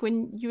hear it, like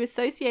when you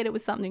associate it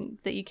with something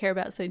that you care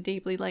about so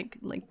deeply, like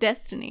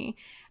Destiny,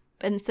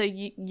 and so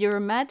you're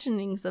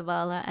imagining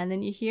Zavala, and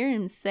then you hear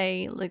him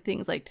say like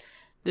things like,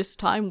 "This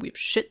time we've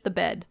shit the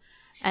bed,"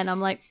 and I'm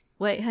like,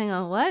 wait, hang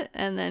on, what?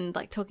 And then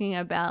like talking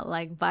about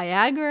like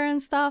Viagra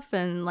and stuff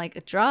and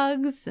like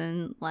drugs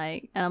and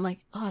I'm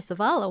like, oh,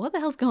 Zavala, what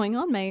the hell's going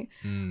on, mate?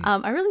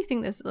 I really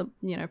think there's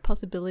a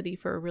possibility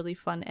for a really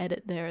fun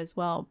edit there as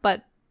well.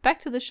 But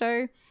back to the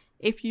show,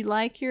 if you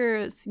like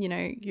your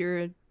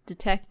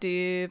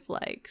detective,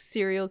 like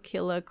serial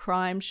killer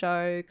crime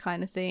show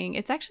kind of thing,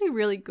 it's actually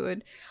really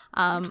good.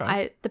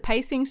 The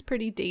pacing's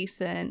pretty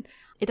decent.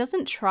 It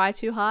doesn't try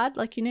too hard.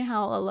 Like, you know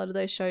how a lot of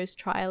those shows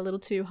try a little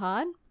too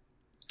hard?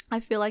 I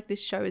feel like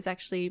this show is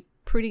actually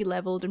pretty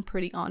leveled and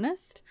pretty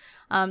honest.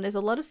 There's a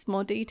lot of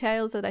small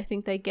details that I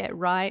think they get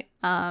right.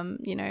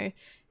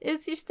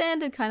 It's your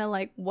standard kind of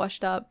like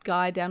washed up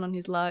guy down on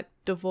his luck,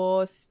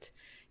 divorced,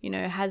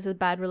 has a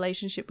bad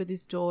relationship with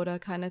his daughter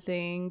kind of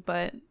thing.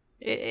 But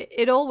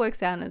it all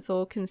works out and it's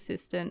all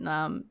consistent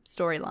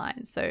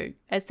storylines. So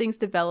as things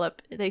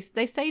develop, they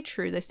stay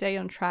true, they stay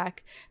on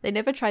track. They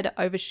never try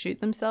to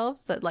overshoot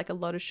themselves that like a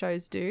lot of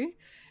shows do.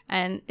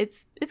 And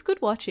it's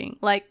good watching.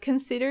 Like,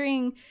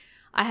 considering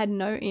I had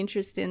no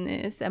interest in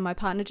this and my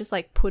partner just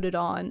like put it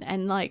on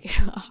and like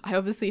I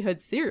obviously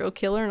heard serial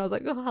killer and I was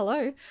like, oh,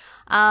 hello.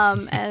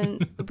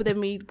 But then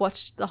we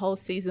watched the whole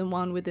season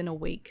 1 within a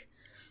week.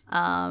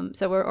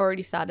 So we're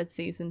already started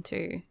season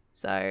 2.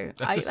 So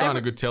that's a sign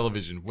of good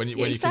television. When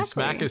you can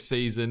smack a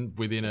season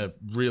within a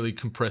really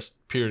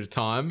compressed period of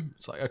time,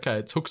 it's like, okay,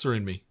 it's hooks are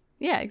in me.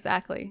 Yeah,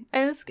 exactly.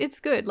 And it's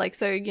good. Like,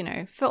 so,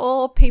 for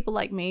all people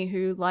like me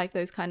who like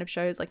those kind of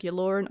shows, like your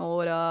Law and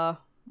Order,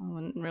 I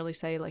wouldn't really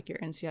say like your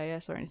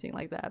NCIS or anything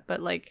like that,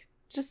 but like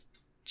just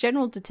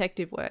general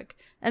detective work.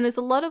 And there's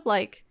a lot of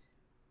like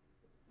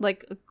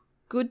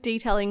good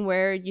detailing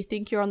where you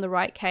think you're on the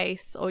right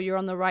case or you're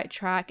on the right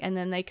track and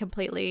then they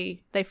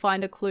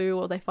find a clue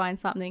or they find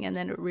something and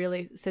then it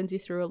really sends you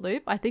through a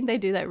loop. I think they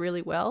do that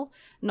really well.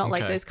 Not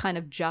like those kind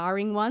of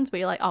jarring ones where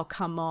you're like, oh,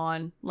 come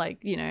on.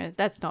 Like,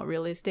 that's not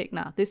realistic.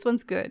 Nah, this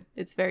one's good.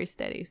 It's very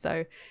steady.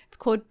 So it's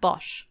called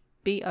Bosch,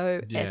 Bosch,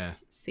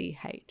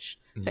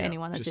 for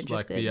anyone that's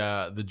interested. Just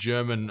like the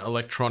German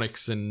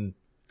electronics and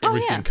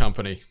everything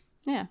company.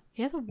 Yeah.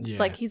 He has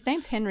like his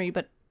name's Henry,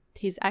 but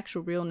his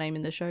actual real name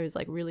in the show is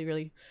like really,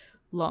 really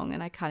long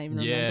and I can't even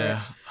remember it.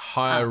 Yeah,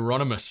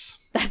 Hieronymus.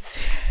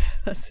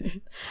 That's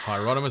it.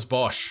 Hieronymus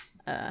Bosch.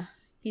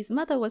 His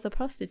mother was a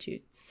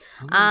prostitute.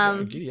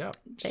 Giddy up.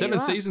 7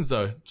 seasons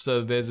though,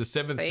 so there's a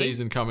 7th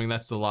season coming.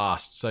 That's the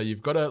last, so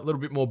you've got a little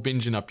bit more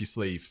binging up your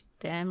sleeve.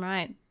 Damn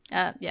right.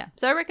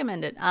 So I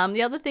recommend it.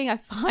 The other thing I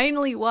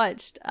finally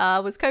watched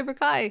was Cobra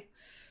Kai.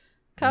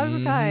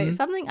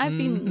 Something I've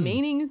been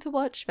meaning to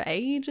watch for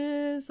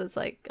ages. It's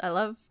like, I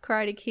love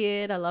Karate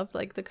Kid. I love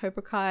like the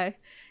Cobra Kai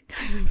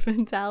kind of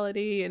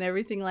mentality and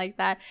everything like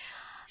that.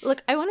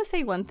 Look, I want to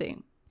say one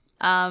thing.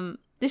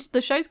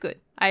 The show's good.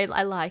 I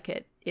like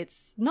it.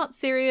 It's not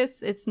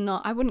serious. It's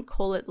not, I wouldn't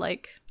call it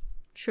like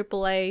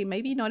AAA,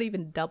 maybe not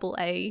even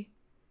AA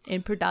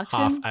in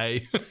production. Half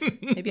A.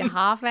 Maybe a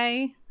half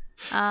A.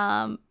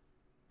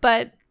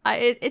 But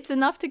it's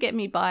enough to get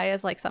me by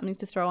as like something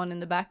to throw on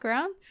in the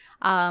background.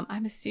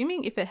 I'm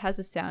assuming if it has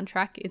a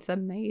soundtrack, it's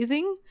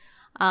amazing.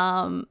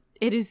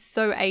 It is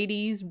so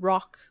 80s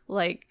rock,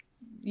 like,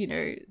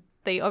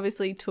 they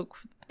obviously took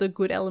the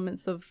good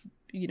elements of,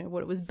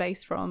 what it was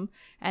based from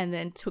and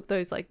then took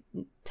those like,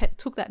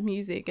 took that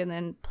music and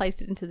then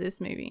placed it into this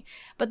movie.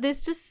 But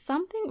there's just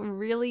something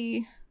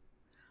really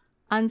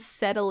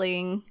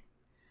unsettling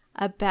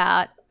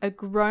about a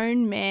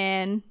grown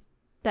man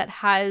that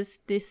has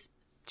this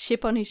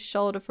chip on his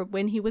shoulder from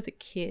when he was a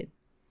kid,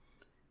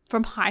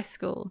 from high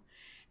school.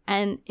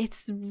 And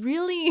it's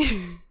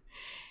really,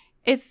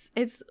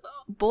 it's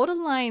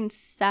borderline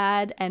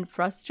sad and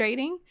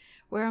frustrating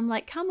where I'm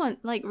like, come on,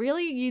 like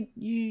really,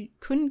 you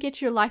couldn't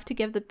get your life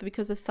together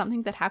because of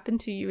something that happened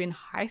to you in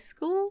high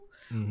school?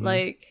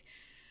 Like,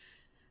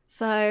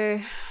 so,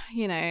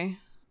 you know,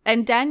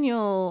 and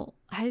Daniel,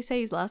 how do you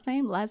say his last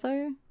name?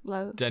 Daniel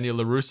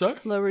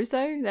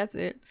LaRusso, that's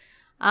it.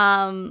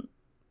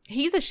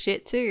 He's a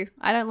shit too.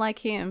 I don't like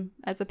him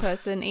as a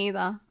person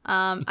either.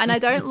 And I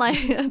don't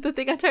like, the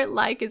thing I don't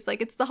like is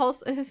like, it's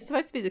supposed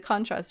to be the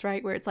contrast,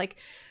 right? Where it's like,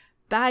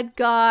 bad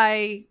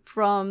guy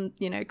from,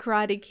 you know,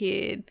 Karate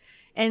Kid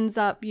ends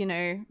up, you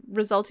know,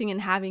 resulting in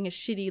having a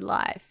shitty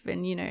life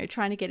and, you know,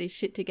 trying to get his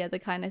shit together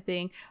kind of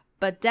thing.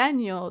 But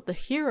Daniel, the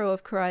hero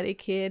of Karate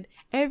Kid,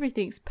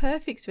 everything's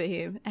perfect for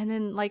him. And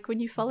then, like, when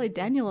you follow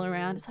Daniel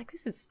around, it's like,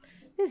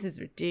 this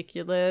is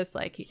ridiculous.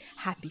 Like,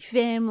 happy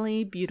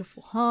family,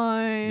 beautiful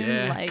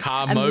home, like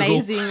car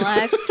amazing mogul.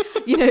 life.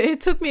 You know, it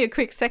took me a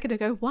quick second to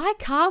go, why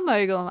car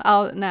mogul?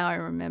 Oh, now I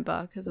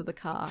remember, because of the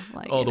car.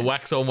 Like, the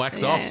wax on,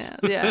 wax offs.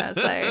 Yeah.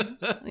 So,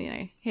 you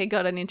know, he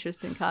got an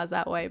interest in cars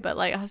that way. But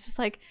like, I was just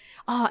like,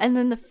 oh, and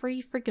then the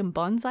free freaking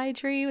bonsai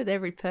tree with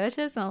every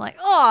purchase. And I'm like,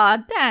 oh,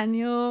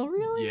 Daniel,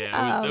 really?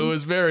 Yeah, it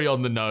was very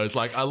on the nose.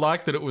 Like, I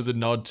like that it was a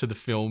nod to the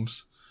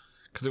films,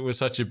 because it was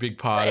such a big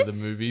part of the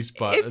movies,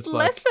 but it's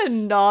less like, a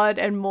nod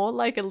and more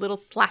like a little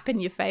slap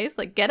in your face.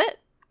 Like, get it?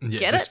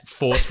 Yeah, just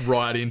forced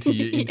right into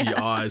your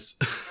eyes.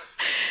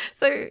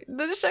 So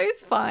the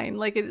show's fine.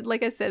 Like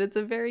I said, it's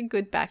a very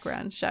good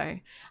background show.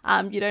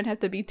 You don't have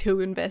to be too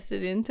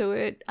invested into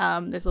it.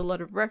 There's a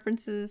lot of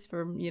references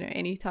from, you know,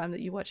 any time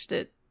that you watched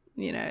it,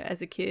 you know,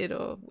 as a kid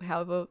or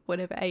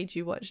whatever age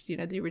you watched, you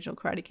know, the original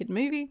Karate Kid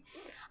movie.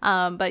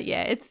 But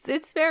yeah,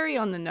 it's very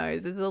on the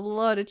nose. There's a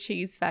lot of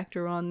cheese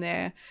factor on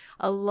there.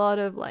 A lot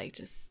of like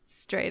just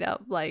straight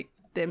up like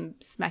them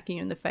smacking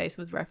you in the face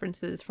with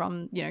references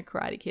from, you know,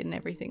 Karate Kid and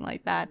everything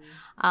like that.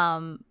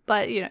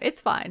 But you know,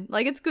 it's fine.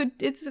 Like, it's good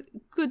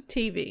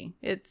TV.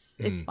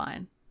 It's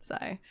fine. So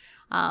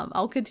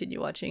I'll continue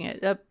watching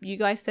it. You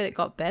guys said it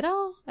got better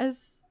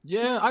as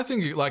I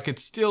think like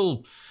it's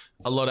still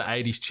a lot of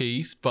 80s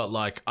cheese, but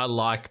like I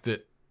like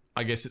that.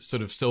 I guess it's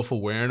sort of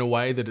self-aware in a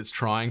way that it's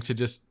trying to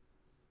just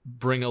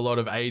bring a lot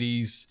of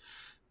 80s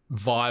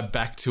vibe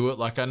back to it.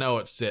 Like, I know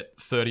it's set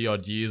 30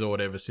 odd years or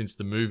whatever since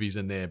the movies,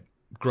 and they're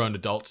grown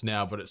adults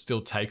now, but it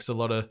still takes a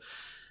lot of,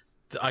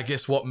 I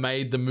guess, what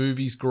made the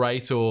movies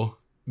great or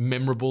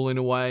memorable in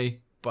a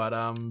way. But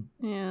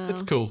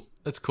it's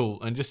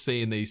cool. And just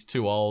seeing these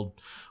two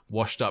old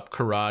washed up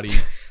karate,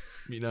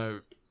 you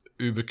know,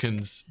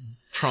 Ubicans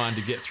trying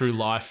to get through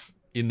life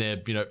in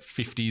their, you know,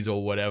 50s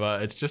or whatever,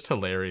 it's just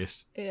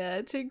hilarious.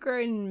 Yeah, two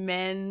grown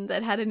men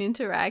that had an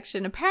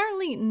interaction,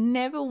 apparently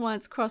never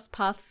once crossed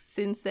paths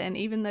since then,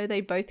 even though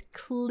they both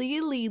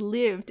clearly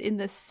lived in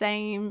the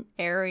same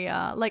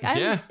area. Like, I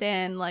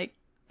understand, like,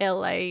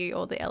 LA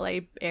or the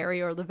LA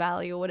area or the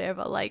valley or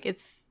whatever, like,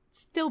 it's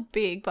still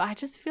big, but I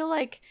just feel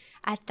like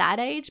at that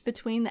age,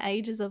 between the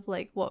ages of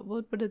like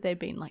what had they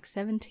been, like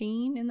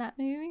 17 in that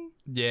movie?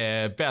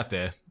 Yeah, about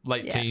there.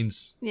 Late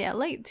teens. Yeah,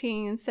 late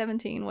teens,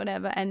 17,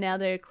 whatever. And now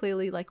they're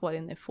clearly like what,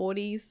 in their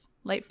 40s,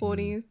 late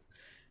 40s.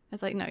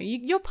 It's like, no,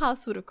 your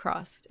paths would have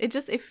crossed. It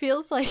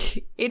feels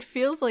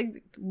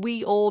like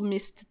we all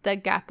missed the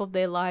gap of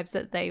their lives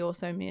that they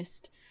also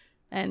missed.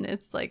 And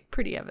it's like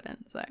pretty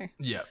evident. So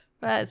yeah.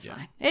 But it's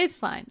fine. It's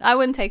fine. I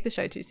wouldn't take the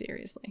show too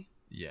seriously.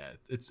 Yeah,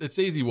 it's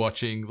easy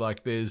watching.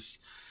 Like, there's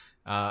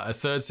a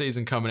third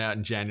season coming out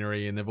in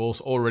January, and they've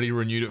also already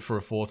renewed it for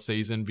a fourth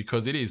season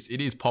because it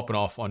is popping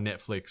off on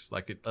Netflix.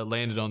 Like, it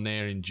landed on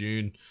there in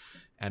June,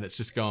 and it's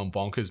just going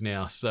bonkers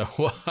now.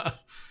 So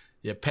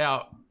yeah,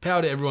 power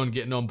to everyone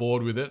getting on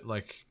board with it.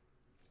 Like,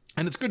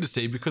 and it's good to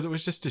see because it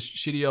was just a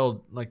shitty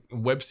old like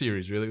web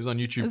series. Really, it was on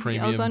YouTube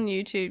Premium. It was on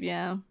YouTube,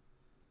 yeah.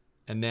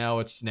 And now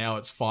it's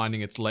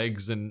finding its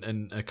legs,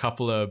 and a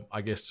couple of,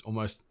 I guess,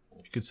 almost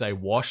you could say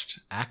washed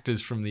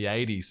actors from the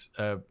 80s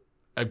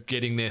are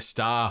getting their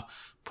star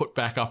put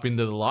back up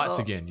into the lights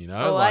again, you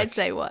know? I'd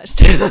say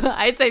washed.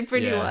 I'd say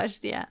pretty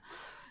washed, yeah.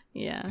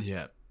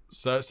 Yeah.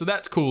 So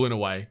that's cool in a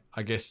way.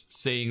 I guess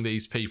seeing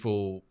these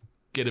people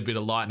get a bit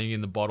of lightning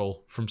in the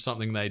bottle from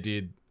something they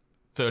did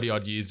 30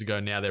 odd years ago,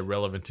 now they're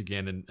relevant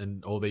again,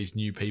 and all these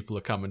new people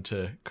are coming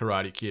to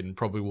Karate Kid and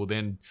probably will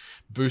then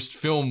boost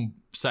film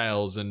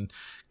sales and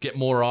get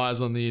more eyes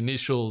on the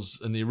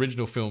initials and the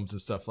original films and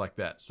stuff like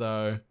that.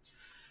 So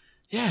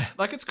yeah,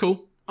 like, it's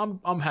cool.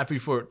 I'm happy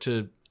for it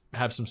to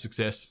have some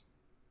success.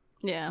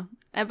 Yeah.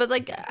 But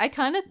like, I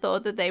kind of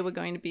thought that they were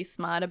going to be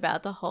smart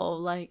about the whole,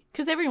 like,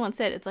 because everyone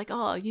said it's like,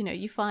 oh, you know,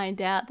 you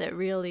find out that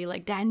really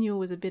like Daniel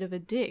was a bit of a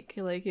dick,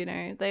 like, you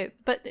know,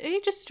 but he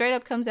just straight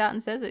up comes out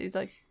and says it. He's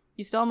like,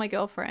 you stole my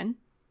girlfriend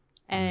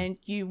and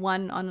you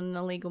won on an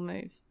illegal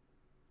move.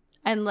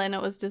 And then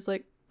it was just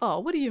like, oh,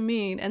 what do you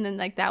mean? And then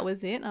like that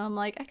was it. And I'm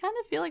like, I kind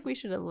of feel like we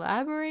should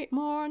elaborate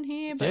more on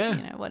here, but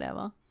you know,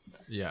 whatever.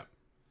 Yeah.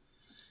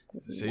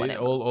 See,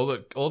 all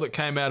that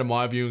came out of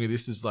my viewing of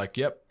this is like,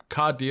 yep,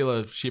 car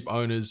dealership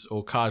owners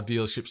or car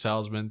dealership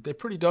salesmen, they're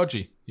pretty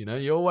dodgy. You know,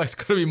 you always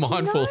got to be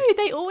mindful. No,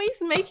 they always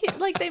make it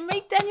like they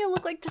make Daniel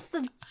look like just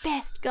the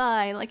best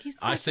guy. Like he's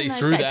such I see a nice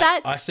through guy.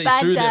 that. I see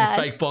through them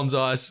fake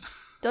bonsais.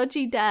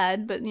 Dodgy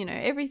dad, but you know,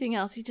 everything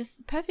else, he's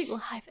just perfect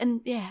life.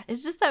 And yeah,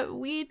 it's just that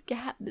weird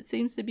gap that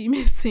seems to be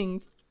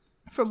missing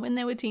from when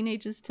they were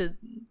teenagers to,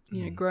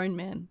 you know, grown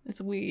men. It's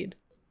weird.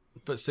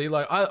 But see,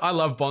 like, I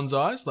love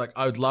bonsais. Like,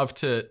 I would love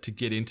to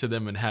get into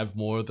them and have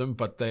more of them,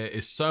 but there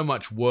is so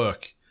much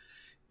work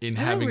in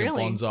having a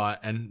bonsai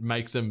and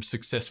make them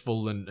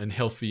successful and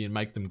healthy and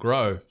make them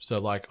grow. So,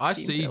 like, I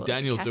see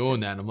Daniel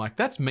doing that, and I'm like,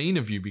 that's mean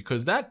of you,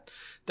 because that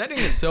in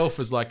itself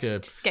is like a...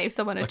 Just gave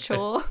someone a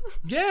chore.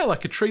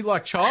 Like a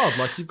tree-like child.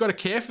 Like, you've got to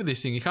care for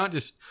this thing. You can't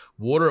just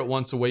water it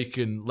once a week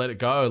and let it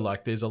go.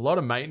 Like, there's a lot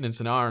of maintenance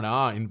and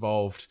R&R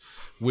involved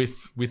with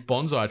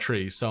bonsai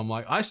trees. So I'm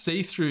like, I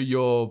see through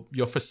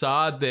your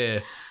facade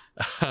there,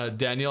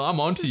 Daniel. I'm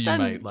onto you,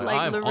 mate. Like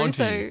I'm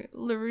onto you.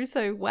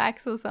 LaRusso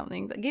wax or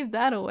something. Give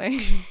that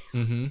away.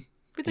 Mm-hmm.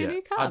 With a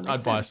new car.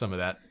 I'd buy some of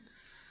that.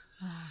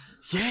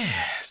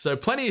 Yeah, so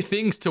plenty of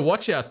things to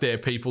watch out there,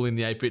 people in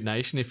the 8-Bit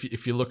Nation.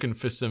 If you're looking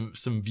for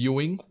some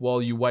viewing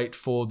while you wait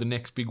for the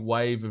next big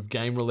wave of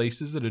game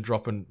releases that are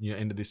dropping, you know,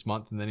 end of this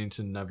month and then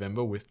into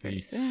November with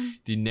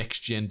the next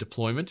gen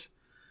deployment.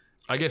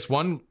 I guess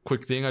one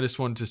quick thing I just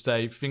wanted to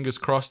say: fingers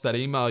crossed that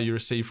email you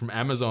received from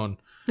Amazon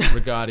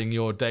regarding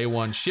your day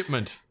one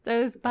shipment.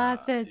 Those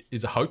bastards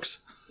is a hoax.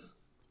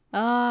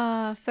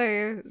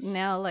 So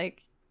now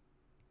like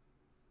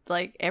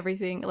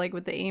everything, like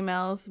with the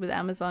emails with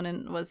Amazon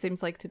and what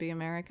seems like to be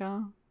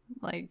America,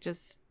 like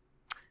just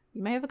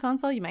you may have a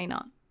console, you may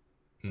not.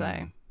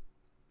 So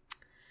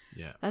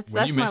yeah, that's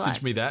when you my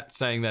messaged life. me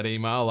saying that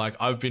email, like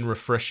I've been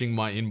refreshing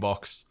my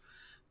inbox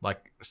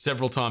like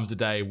several times a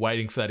day,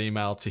 waiting for that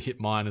email to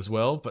hit mine as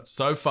well. But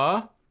so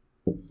far,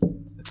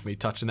 that's me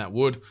touching that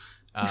wood.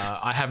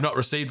 I have not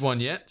received one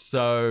yet,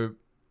 so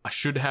I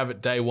should have it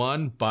day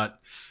one,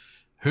 but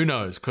who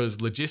knows?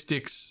 Because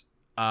logistics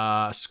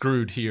are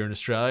screwed here in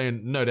Australia,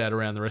 and no doubt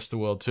around the rest of the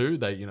world too.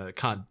 They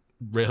can't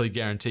really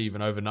guarantee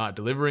even overnight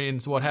delivery and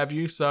what have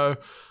you. So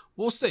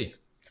we'll see.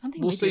 It's one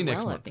thing we'll we see do next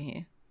well month. over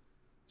here.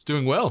 It's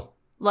doing well.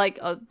 Like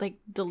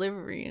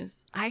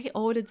deliveries. I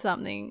ordered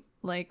something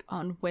like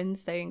on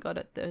Wednesday and got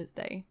it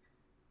Thursday.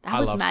 That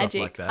was love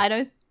magic. stuff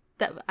like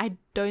that. I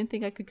don't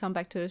think I could come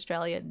back to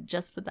Australia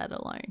just for that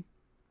alone.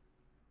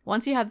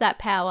 Once you have that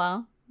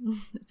power,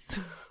 it's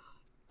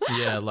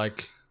Yeah,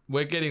 like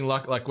we're getting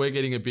we're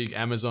getting a big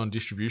Amazon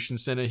distribution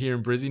center here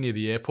in Brizzy near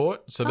the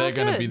airport. So they're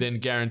going to be then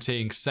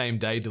guaranteeing same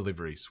day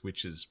deliveries,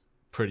 which is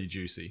pretty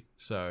juicy.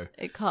 So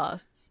it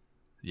costs.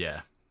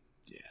 Yeah.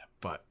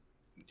 But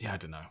I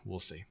don't know. We'll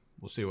see.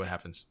 We'll see what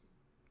happens.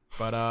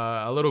 But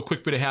a little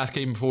quick bit of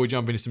housekeeping before we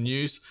jump into some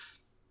news.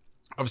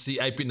 Obviously,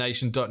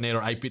 8bitnation.net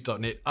or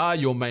 8bit.net are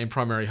your main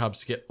primary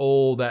hubs to get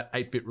all that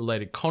 8-bit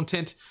related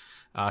content.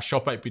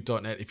 Shop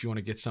 8bit.net if you want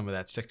to get some of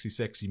that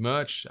sexy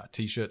merch,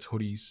 t-shirts,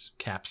 hoodies,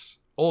 caps,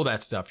 all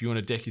that stuff. If you want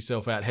to deck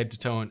yourself out head to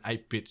toe in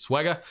 8-bit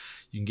swagger,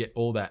 you can get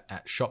all that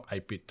at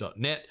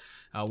shop8bit.net.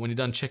 When you're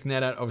done checking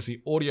that out,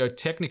 obviously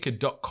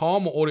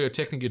audiotechnica.com or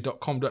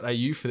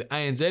audiotechnica.com.au for the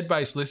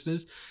ANZ-based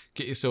listeners.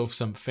 Get yourself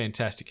some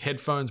fantastic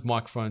headphones,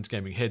 microphones,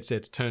 gaming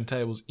headsets,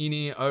 turntables,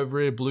 in-ear,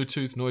 over-ear,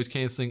 Bluetooth, noise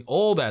cancelling,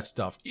 all that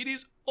stuff. It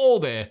is all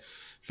there.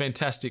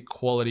 Fantastic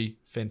quality,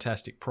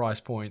 fantastic price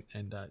point,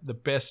 and the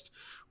best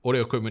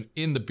audio equipment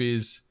in the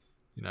biz.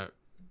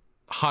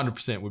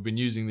 100%. We've been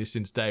using this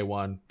since day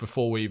one,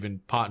 before we even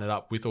partnered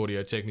up with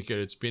Audio-Technica.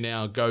 It's been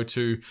our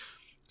go-to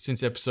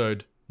since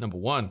episode number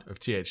 1 of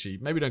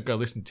THG. Maybe don't go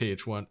listen to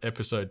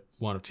episode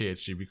 1 of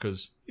THG,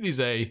 because it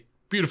is a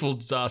beautiful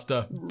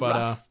disaster,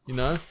 but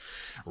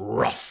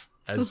rough,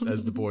 as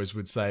the boys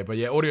would say. But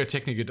yeah,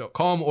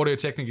 audiotechnica.com,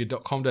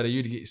 audiotechnica.com.au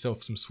to get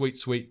yourself some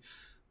sweet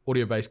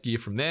audio-based gear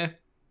from there.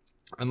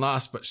 And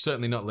last but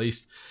certainly not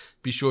least,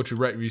 be sure to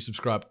rate, review,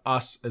 subscribe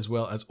us, as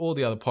well as all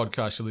the other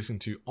podcasts you're listening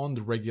to on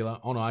the regular,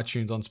 on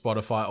iTunes, on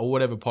Spotify, or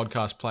whatever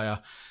podcast player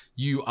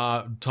you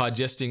are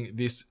digesting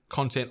this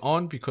content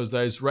on, because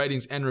those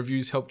ratings and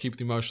reviews help keep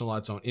the emotional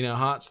lights on in our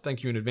hearts.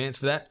 Thank you in advance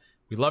for that.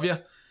 We love you.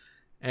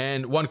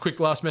 And one quick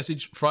last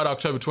message: Friday,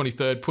 October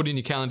 23rd, put in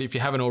your calendar if you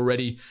haven't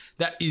already.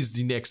 That is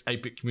the next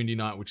 8-Bit Community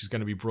Night, which is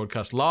going to be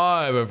broadcast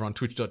live over on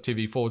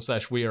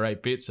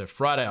twitch.tv/weare8bit. So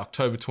Friday,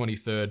 October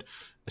 23rd,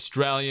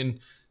 Australian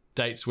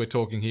dates we're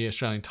talking here,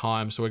 Australian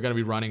time. So we're going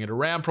to be running at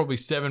around probably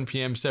 7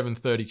 p.m,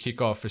 7:30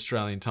 kickoff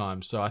Australian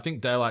time. So I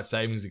think daylight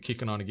savings are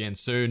kicking on again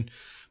soon,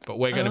 but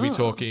we're going to be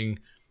talking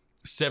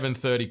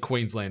 7:30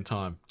 Queensland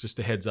time, just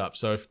a heads up.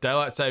 So if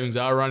daylight savings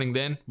are running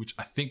then, which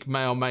I think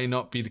may or may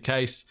not be the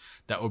case,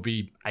 that would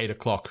be 8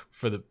 o'clock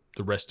for the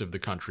rest of the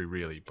country,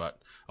 really.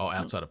 But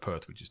outside of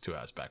Perth, which is 2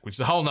 hours back, which is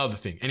a whole nother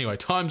thing. Anyway,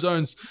 time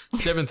zones,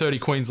 7:30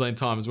 Queensland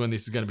time is when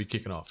this is going to be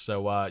kicking off.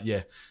 So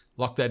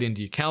lock that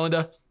into your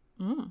calendar.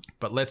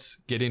 But let's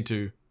get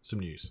into some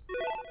news.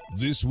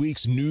 This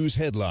week's news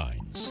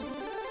headlines.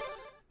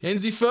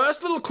 Enzy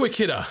first, little quick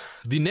hitter.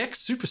 The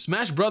next Super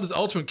Smash Bros.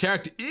 Ultimate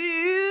character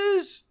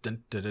is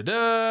Dun, da, da,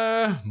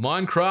 da.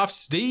 Minecraft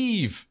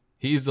Steve.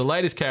 He's the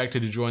latest character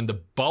to join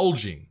the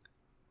bulging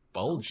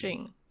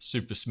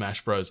Super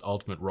Smash Bros.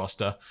 Ultimate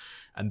roster.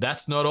 And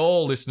that's not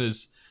all,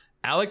 listeners.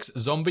 Alex,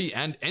 Zombie,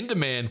 and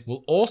Enderman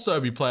will also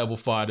be playable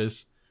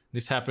fighters.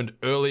 This happened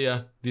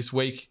earlier this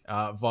week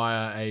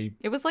via a...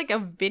 It was like a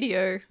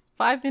video,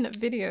 5-minute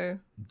video.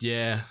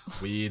 Yeah,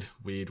 weird.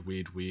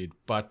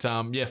 But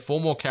 4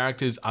 more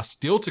characters are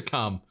still to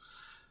come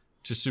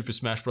to Super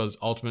Smash Bros.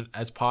 Ultimate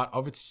as part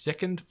of its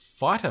second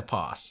fighter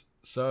pass.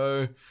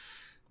 So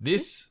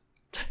this...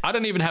 I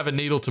don't even have a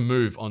needle to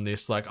move on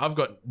this. Like, I've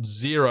got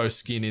zero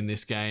skin in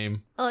this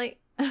game. Like,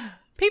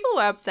 people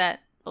were upset.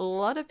 A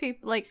lot of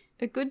people, like,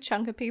 a good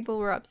chunk of people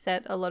were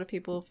upset. A lot of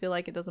people feel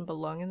like it doesn't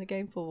belong in the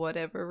game for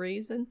whatever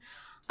reason.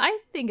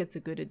 I think it's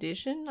a good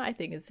addition. I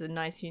think it's a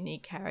nice,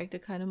 unique character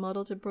kind of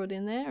model to put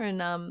in there.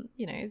 And,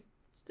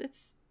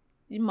 it's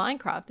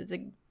Minecraft is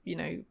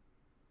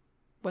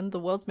one of the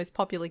world's most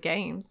popular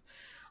games.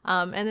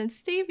 And then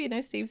Steve,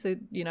 Steve's a,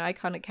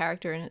 iconic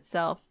character in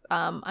itself.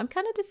 I'm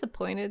kind of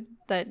disappointed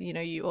that,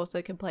 you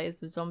also can play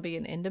as the zombie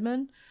and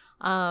Enderman.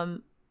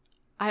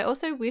 I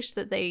also wish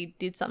that they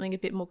did something a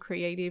bit more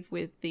creative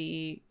with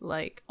the,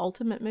 like,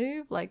 ultimate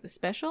move, like the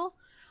special.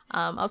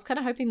 I was kind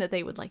of hoping that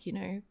they would, like,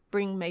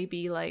 bring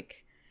maybe,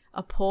 like,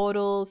 a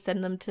portal,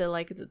 send them to,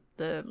 like,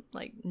 the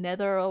like,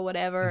 nether or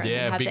whatever.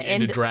 Yeah, and have big the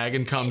ender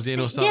dragon comes in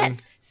or something.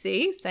 Yes,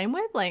 see, same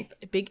wavelength.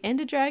 A big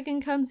ender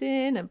dragon comes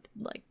in and,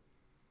 like,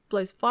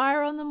 blows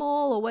fire on them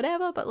all or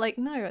whatever, but like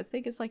no, I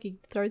think it's like he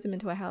throws them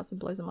into a house and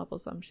blows them up or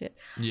some shit.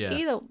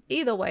 Yeah.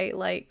 Either way,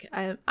 like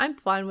I'm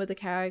fine with the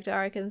character.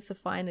 I reckon it's a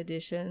fine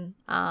addition.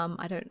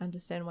 I don't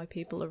understand why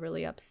people are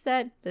really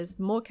upset. There's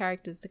more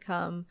characters to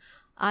come.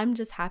 I'm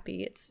just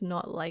happy it's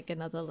not like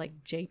another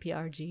like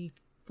JPRG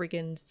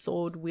friggin'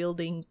 sword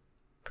wielding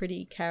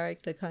pretty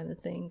character kind of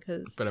thing.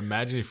 But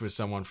imagine if it was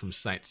someone from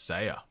Saint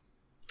Seiya.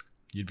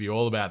 You'd be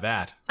all about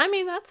that. I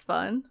mean, that's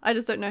fun. I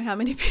just don't know how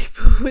many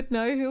people would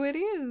know who it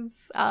is.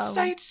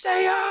 Saint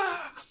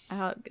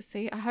Seiya!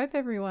 See, I hope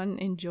everyone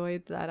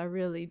enjoyed that. I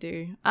really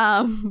do.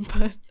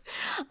 But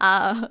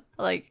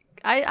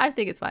I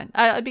think it's fine.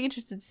 I'd be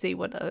interested to see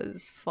what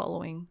is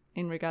following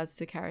in regards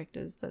to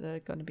characters that are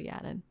going to be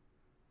added.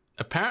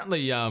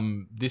 Apparently,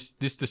 this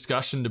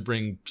discussion to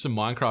bring some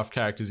Minecraft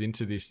characters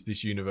into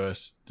this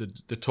universe,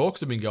 the talks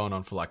have been going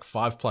on for like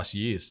 5+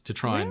 years to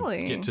try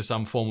and get to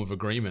some form of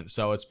agreement.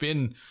 So it's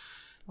been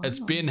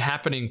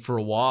happening for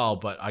a while,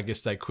 but I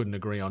guess they couldn't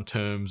agree on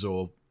terms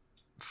or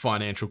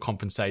financial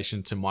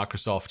compensation to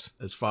Microsoft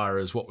as far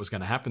as what was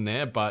going to happen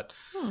there. But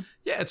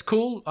yeah, it's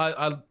cool.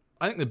 I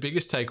think the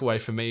biggest takeaway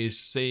for me is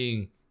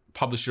seeing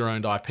publish your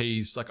own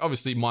IPs. Like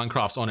obviously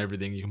Minecraft's on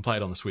everything. You can play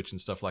it on the Switch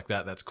and stuff like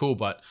that. That's cool.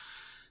 But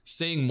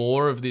seeing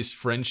more of this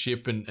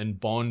friendship and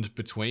bond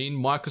between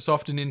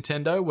Microsoft and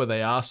Nintendo, where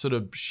they are sort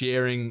of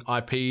sharing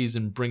IPs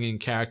and bringing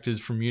characters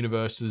from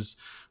universes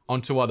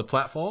onto other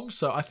platforms.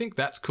 So I think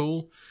that's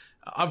cool.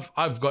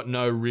 I've got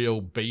no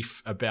real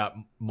beef about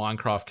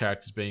Minecraft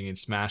characters being in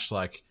Smash.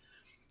 Like,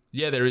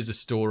 yeah, there is a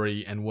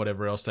story and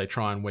whatever else they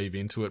try and weave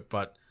into it.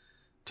 But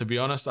to be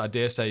honest, I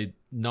dare say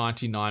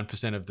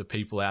 99% of the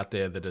people out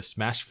there that are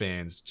Smash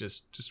fans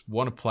just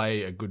want to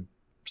play a good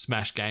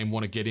Smash game,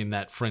 want to get in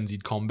that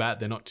frenzied combat.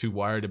 They're not too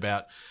worried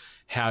about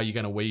how you're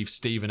going to weave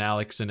Steve and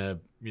Alex and an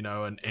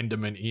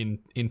Enderman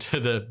into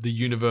the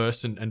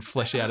universe and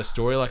flesh out a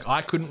story. Like,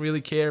 I couldn't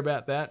really care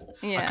about that.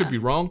 Yeah. I could be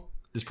wrong.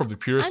 There's probably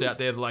purists out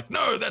there that are like,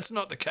 no, that's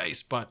not the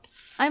case. But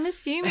I'm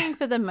assuming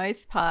for the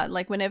most part,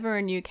 like whenever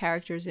a new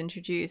character is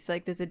introduced,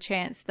 like there's a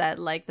chance that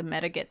like the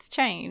meta gets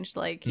changed.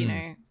 Like,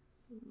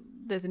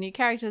 there's a new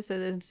character, so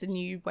there's a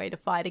new way to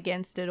fight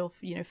against it or,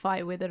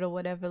 fight with it or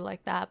whatever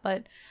like that.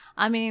 But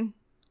I mean,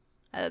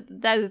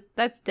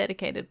 that's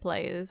dedicated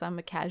players. I'm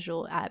a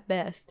casual at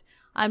best.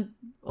 I'm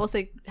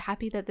also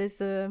happy that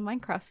there's a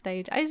Minecraft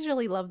stage. I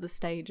usually love the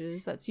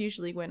stages. That's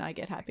usually when I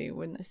get happy,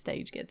 when the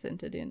stage gets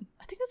entered in.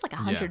 I think there's like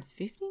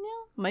 150 now,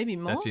 maybe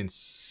more. That's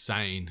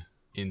insane.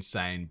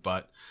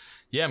 But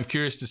yeah, I'm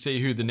curious to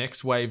see who the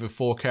next wave of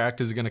 4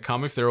 characters are going to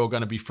come, if they're all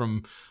going to be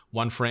from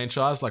one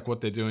franchise like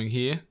what they're doing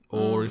here,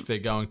 or if they're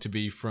going to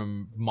be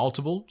from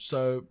multiple.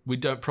 So we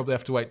don't probably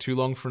have to wait too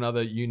long for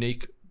another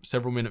unique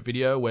several minute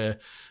video where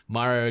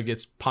Mario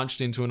gets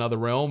punched into another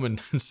realm and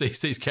sees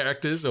these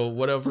characters or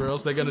whatever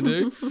else they're going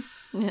to do.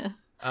 Yeah.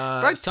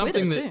 Broke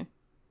something Twitter that too.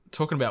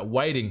 Talking about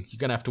waiting, you're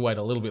going to have to wait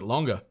a little bit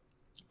longer.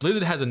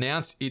 Blizzard has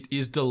announced it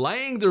is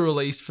delaying the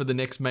release for the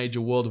next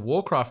major World of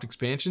Warcraft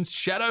expansions,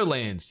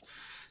 Shadowlands.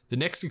 The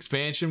next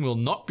expansion will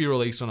not be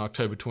released on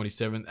October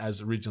 27th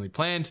as originally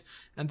planned,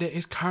 and there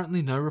is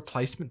currently no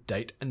replacement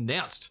date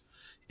announced.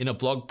 In a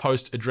blog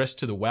post addressed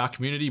to the WoW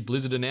community,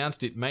 Blizzard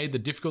announced it made the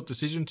difficult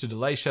decision to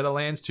delay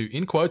Shadowlands to,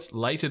 in quotes,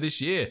 later this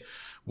year.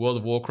 World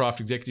of Warcraft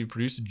executive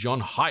producer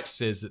John Haidt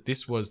says that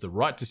this was the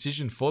right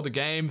decision for the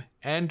game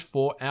and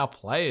for our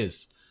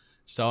players.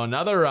 So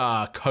another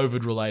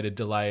COVID-related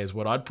delay is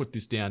what I'd put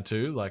this down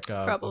to, like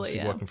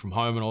obviously working from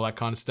home and all that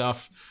kind of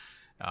stuff.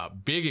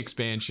 Big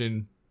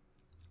expansion.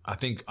 I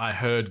think I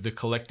heard the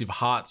collective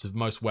hearts of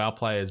most WoW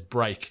players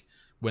break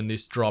when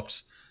this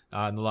dropped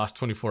in the last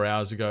 24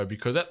 hours ago,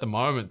 because at the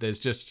moment there's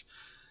just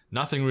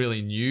nothing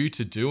really new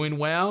to do in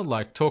WoW.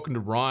 Like talking to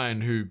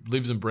Ryan, who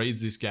lives and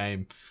breathes this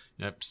game,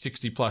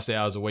 60 plus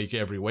hours a week,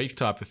 every week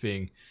type of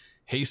thing.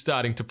 He's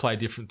starting to play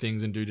different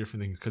things and do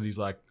different things because he's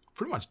like,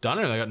 pretty much done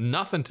it. I got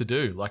nothing to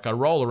do. Like I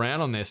roll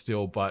around on there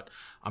still, but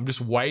I'm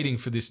just waiting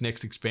for this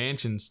next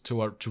expansions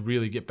to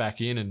really get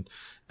back in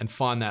and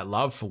find that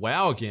love for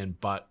WoW again.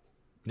 But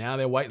now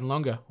they're waiting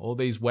longer. All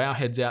these WoW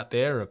heads out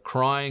there are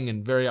crying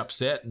and very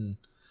upset,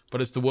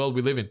 but it's the world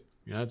we live in.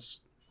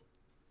 It's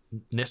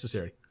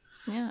necessary.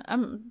 Yeah,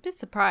 I'm a bit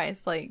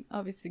surprised. Like,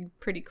 obviously,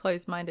 pretty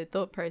close-minded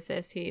thought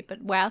process here,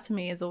 but WoW to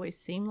me has always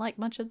seemed like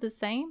much of the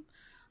same.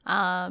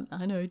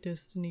 I know,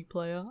 Destiny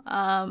player.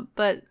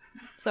 But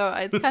so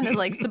it's kind of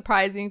like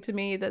surprising to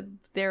me that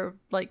they're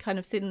like kind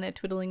of sitting there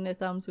twiddling their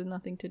thumbs with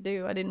nothing to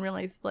do. I didn't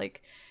realize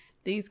like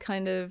these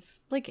kind of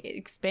like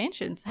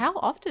expansions. How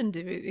often do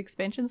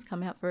expansions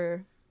come out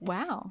for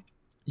WoW?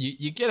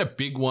 You get a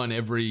big one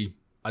every,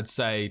 I'd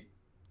say,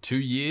 2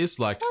 years.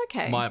 Like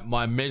okay.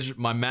 my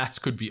maths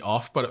could be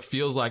off, but it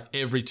feels like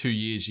every 2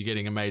 years you're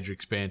getting a major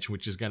expansion,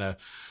 which is going to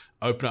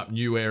open up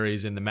new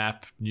areas in the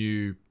map.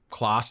 New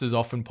classes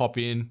often pop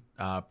in.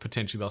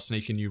 Potentially they'll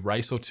sneak a new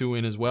race or two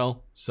in as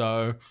well.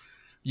 So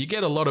you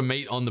get a lot of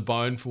meat on the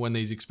bone for when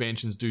these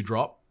expansions do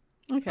drop.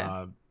 Okay.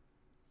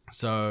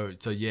 So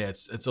yeah,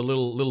 it's a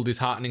little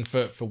disheartening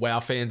for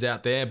WoW fans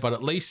out there, but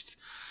at least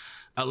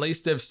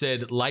they've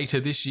said later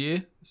this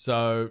year,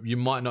 so you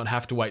might not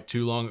have to wait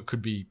too long. It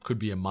could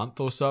be a month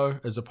or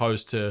so, as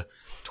opposed to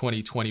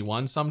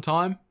 2021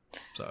 sometime.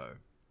 So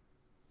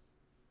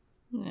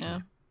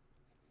yeah.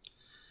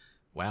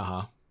 Wow,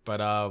 huh?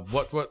 But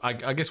what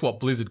I guess what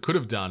Blizzard could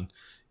have done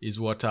is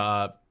what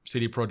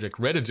CD Projekt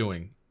Red are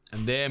doing,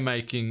 and they're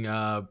making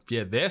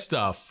their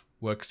stuff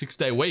work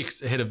 6-day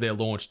weeks ahead of their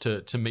launch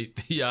to meet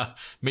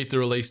the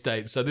release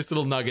date. So this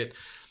little nugget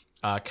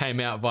came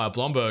out via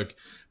Bloomberg.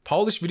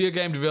 Polish video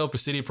game developer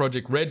CD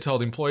Projekt Red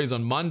told employees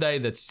on Monday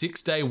that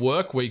 6-day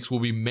work weeks will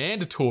be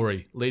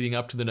mandatory leading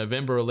up to the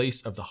November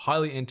release of the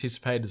highly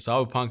anticipated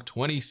Cyberpunk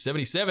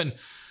 2077,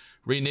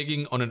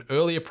 reneging on an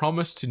earlier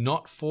promise to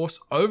not force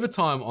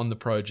overtime on the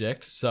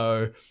project.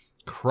 So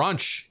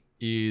crunch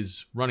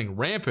is running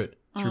rampant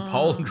through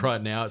Poland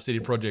right now at CD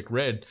Projekt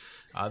Red.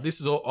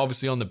 This is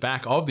obviously on the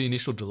back of the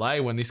initial delay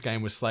when this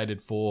game was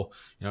slated for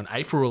an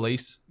April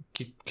release,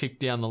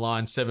 kicked down the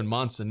line 7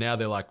 months, and now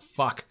they're like,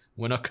 fuck,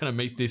 we're not going to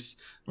meet this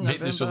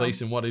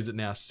release in, what is it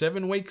now,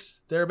 7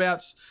 weeks,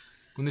 thereabouts,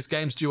 when this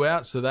game's due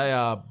out. So they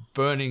are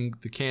burning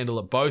the candle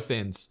at both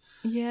ends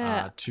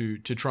to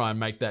try and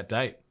make that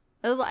date.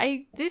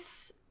 Like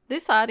this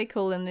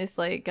article and this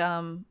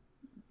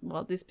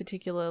this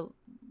particular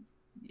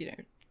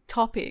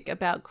topic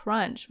about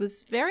crunch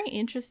was very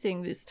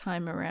interesting this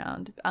time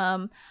around.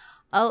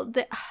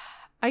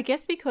 I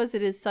guess because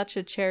it is such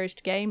a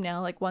cherished game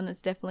now, like one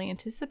that's definitely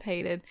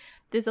anticipated,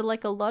 there's a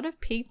lot of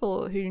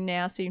people who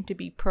now seem to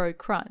be pro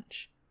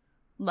crunch.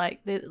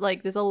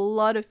 There's a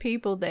lot of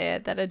people there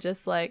that are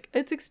just like,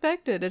 it's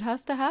expected, it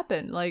has to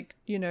happen. Why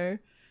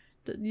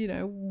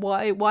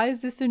is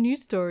this a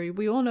news story?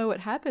 We all know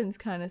what happens,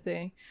 kind of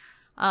thing.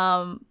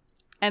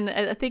 And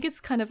I think it's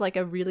kind of like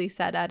a really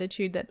sad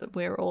attitude that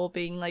we're all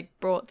being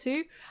brought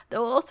to.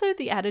 Though also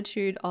the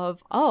attitude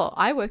of, oh,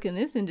 I work in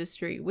this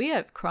industry, we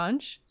have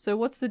crunch, so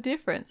what's the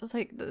difference? It's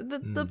like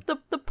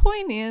the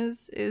point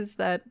is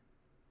that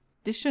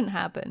this shouldn't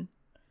happen.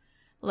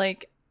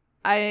 Like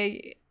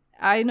I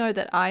know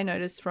that I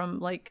noticed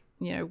from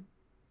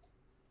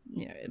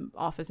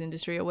office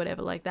industry or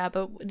whatever like that,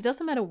 but it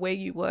doesn't matter where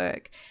you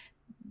work.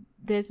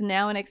 There's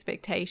now an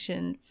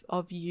expectation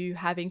of you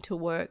having to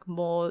work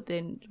more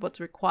than what's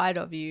required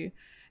of you.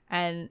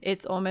 And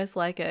it's almost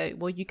like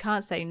you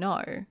can't say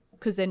no,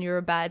 because then you're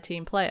a bad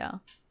team player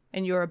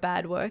and you're a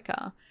bad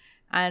worker.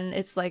 And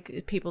it's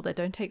like people that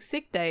don't take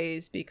sick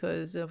days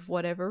because of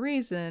whatever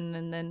reason,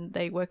 and then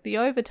they work the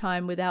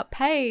overtime without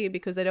pay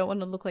because they don't want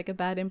to look like a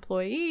bad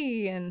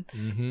employee. And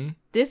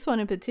this one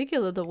in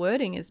particular, the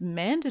wording is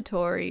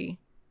mandatory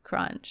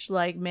crunch,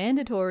 like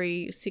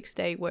mandatory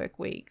 6-day work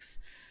weeks.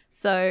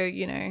 So,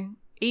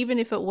 even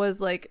if it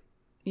was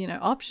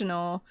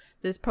optional,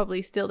 there's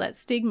probably still that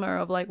stigma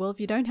of well, if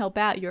you don't help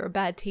out, you're a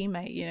bad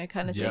teammate,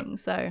 kind of thing.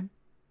 So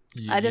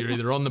you're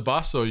either on the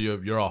bus or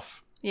you're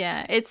off.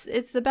 Yeah,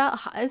 it's about,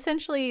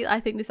 essentially, I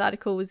think this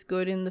article was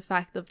good in the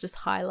fact of just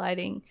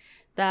highlighting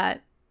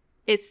that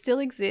it still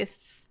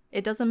exists.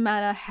 It doesn't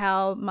matter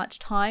how much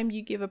time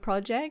you give a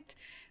project,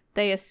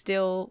 they are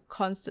still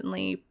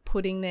constantly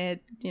putting their,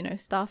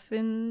 stuff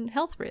in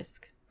health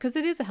risk, because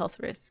it is a health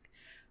risk.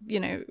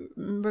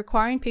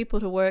 Requiring people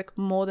to work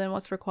more than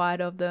what's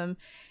required of them.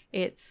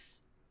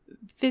 It's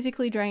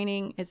physically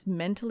draining. It's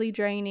mentally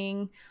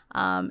draining.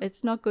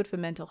 It's not good for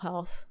mental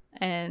health.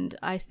 And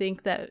I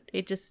think that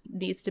it just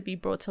needs to be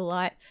brought to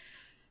light,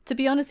 to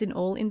be honest, in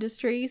all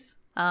industries.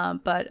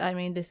 But I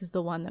mean, this is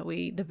the one that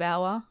we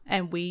devour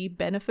and we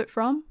benefit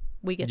from.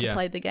 We get to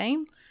play the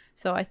game.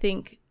 So I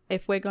think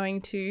if we're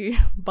going to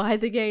buy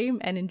the game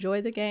and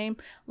enjoy the game,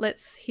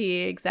 let's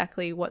hear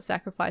exactly what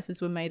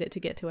sacrifices were made to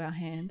get to our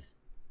hands.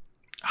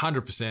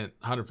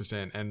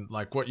 100%. And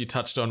like what you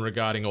touched on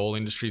regarding all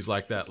industries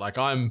like that, like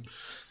I'm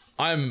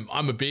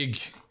a big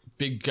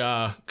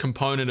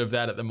component of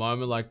that at the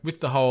moment. Like with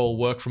the whole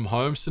work from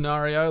home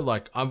scenario,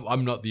 like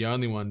I'm not the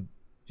only one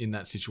in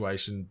that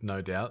situation,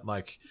 no doubt.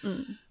 Like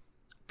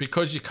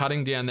because you're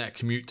cutting down that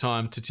commute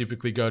time to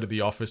typically go to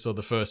the office or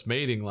the first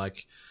meeting,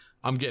 like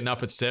I'm getting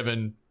up at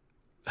 7,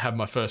 have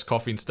my first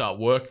coffee and start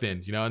work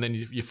then, you know, and then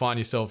you find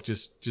yourself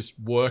just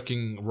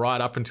working right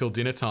up until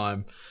dinner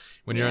time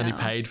when you're only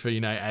paid for,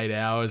 8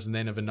 hours, and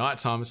then of a night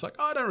time, it's like,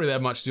 oh, I don't really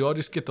have much to do. I'll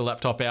just get the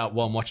laptop out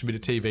while I'm watching a bit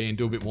of TV and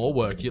do a bit more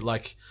work.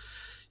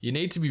 You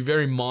need to be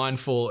very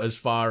mindful as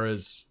far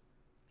as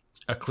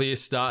a clear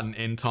start and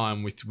end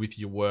time with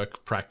your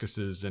work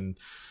practices, and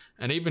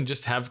even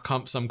just have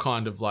some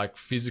kind of like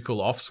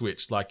physical off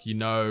switch. Like,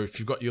 if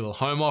you've got your little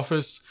home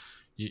office,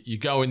 you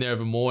go in there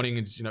every morning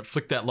and,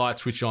 flick that light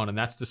switch on, and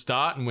that's the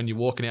start. And when you're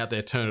walking out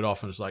there, turn it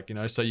off. And it's like,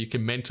 so you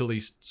can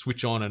mentally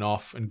switch on and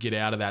off and get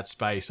out of that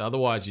space.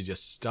 Otherwise, you're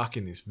just stuck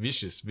in this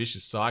vicious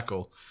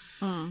cycle.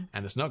 And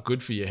it's not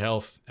good for your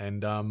health.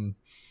 And,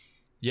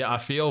 I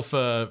feel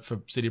for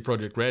CD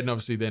Projekt Red, and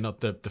obviously they're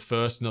not the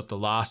first, not the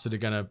last that are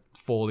going to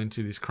fall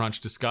into this crunch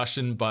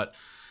discussion. But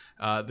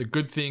the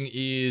good thing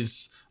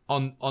is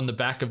on the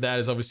back of that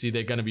is obviously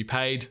they're going to be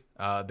paid.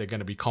 They're going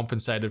to be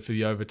compensated for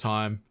the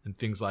overtime and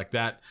things like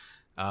that.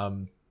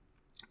 Badowski,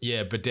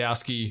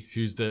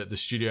 who's the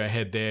studio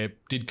head there,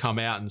 did come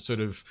out and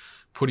sort of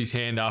put his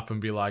hand up and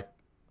be like,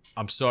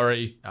 I'm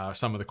sorry.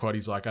 Some of the quote,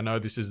 he's like, I know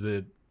this is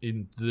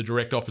in the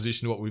direct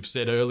opposition to what we've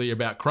said earlier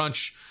about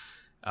crunch.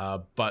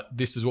 But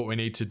this is what we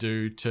need to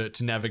do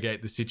to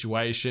navigate the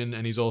situation.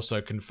 And he's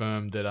also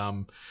confirmed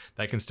that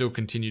they can still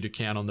continue to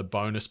count on the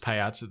bonus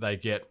payouts that they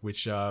get,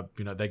 which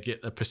they get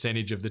a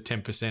percentage of the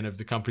 10% of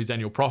the company's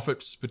annual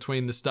profits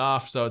between the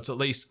staff. So it's at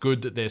least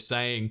good that they're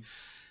saying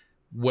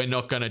we're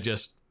not going to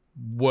just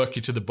work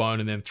you to the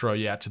bone and then throw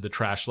you out to the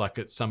trash like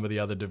some of the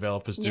other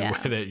developers do, where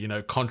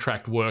they're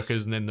contract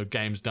workers and then the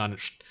game's done,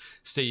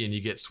 see you and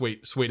you get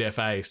sweet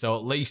FA. So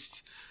at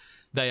least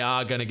they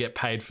are going to get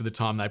paid for the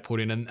time they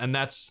put in. And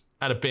that's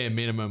at a bare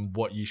minimum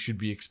what you should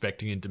be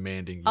expecting and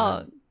demanding.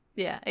 Oh,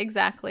 yeah,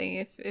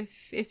 exactly.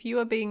 If you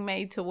are being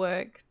made to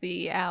work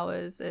the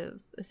hours,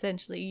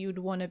 essentially you'd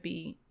want to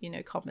be,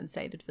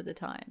 compensated for the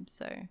time.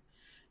 So,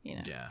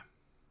 Yeah.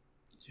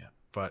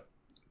 But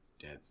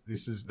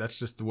that's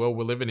just the world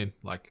we're living in.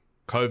 Like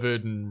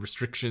COVID and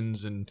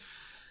restrictions and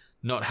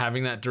not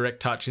having that direct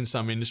touch in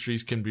some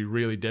industries can be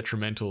really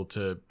detrimental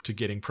to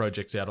getting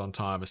projects out on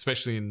time,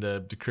 especially in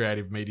the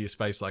creative media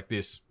space like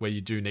this, where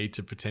you do need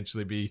to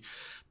potentially be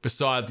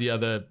beside the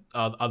other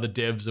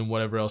devs and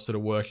whatever else that are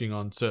working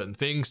on certain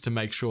things to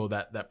make sure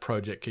that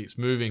project keeps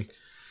moving.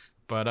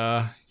 But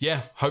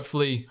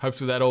hopefully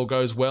that all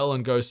goes well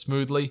and goes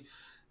smoothly.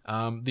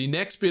 The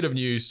next bit of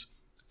news,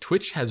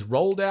 Twitch has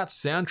rolled out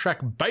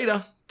soundtrack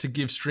beta to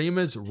give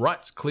streamers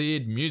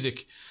rights-cleared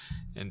music.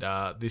 And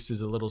this is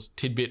a little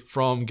tidbit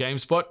from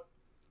GameSpot.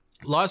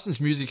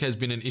 Licensed music has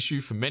been an issue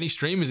for many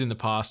streamers in the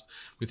past,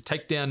 with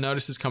takedown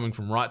notices coming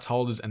from rights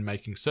holders and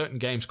making certain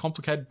games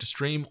complicated to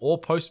stream or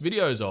post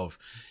videos of.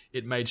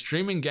 It made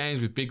streaming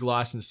games with big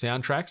licensed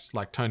soundtracks,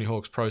 like Tony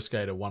Hawk's Pro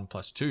Skater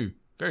 1+2,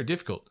 very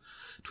difficult.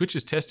 Twitch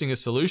is testing a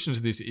solution to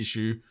this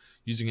issue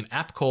using an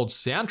app called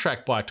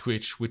Soundtrack by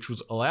Twitch, which will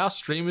allow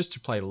streamers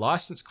to play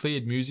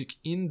license-cleared music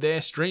in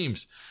their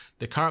streams.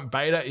 The current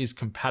beta is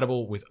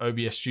compatible with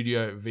OBS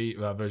Studio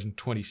version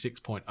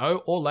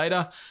 26.0 or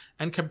later,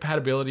 and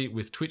compatibility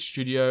with Twitch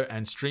Studio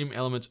and Stream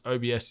Elements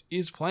OBS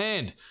is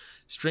planned.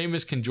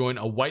 Streamers can join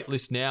a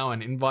waitlist now,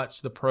 and invites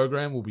to the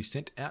program will be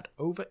sent out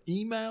over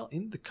email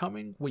in the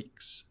coming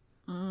weeks.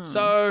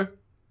 So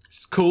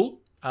it's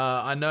cool.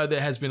 I know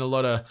there has been a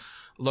lot of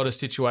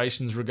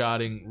situations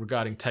regarding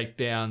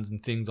takedowns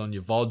and things on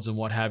your VODs and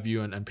what have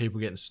you, and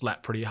people getting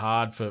slapped pretty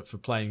hard for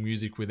playing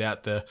music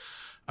without the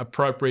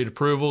appropriate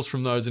approvals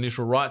from those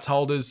initial rights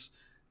holders.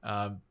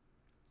 I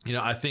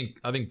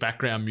think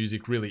background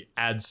music really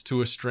adds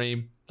to a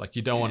stream. Like,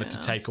 you don't want it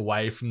to take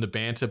away from the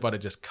banter, but it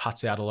just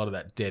cuts out a lot of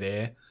that dead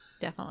air.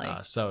 Definitely.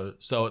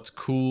 So it's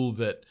cool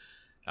that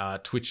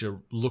Twitch are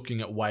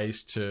looking at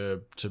ways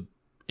to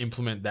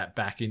implement that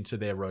back into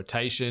their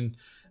rotation.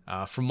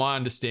 From my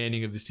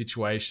understanding of the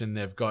situation,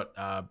 they've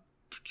got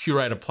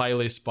curate a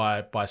playlist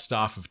by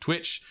staff of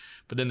Twitch,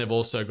 but then they've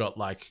also got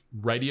like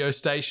radio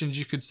stations,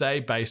 you could say,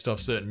 based off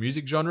certain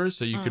music genres.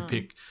 So you could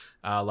pick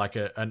like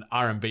an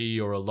R&B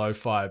or a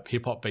lo-fi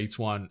hip-hop beats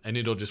one, and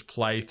it'll just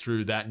play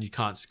through that and you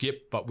can't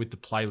skip, but with the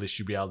playlist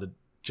you'll be able to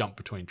jump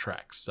between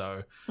tracks.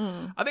 So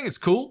I think it's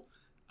cool.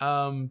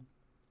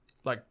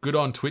 Like, good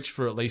on Twitch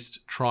for at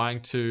least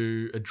trying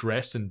to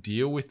address and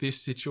deal with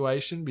this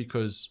situation,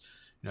 because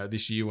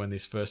this year when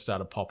this first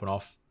started popping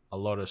off, a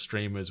lot of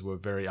streamers were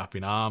very up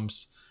in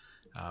arms,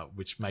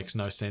 which makes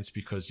no sense,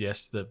 because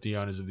yes, the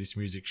owners of this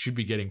music should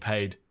be getting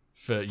paid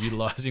for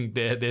utilizing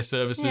their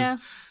services. Yeah.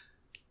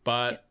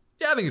 But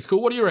yeah, I think it's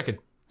cool. What do you reckon?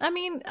 I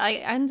mean, I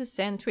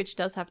understand Twitch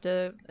does have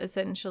to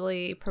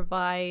essentially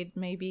provide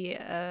maybe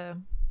a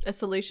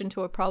solution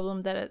to a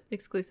problem that it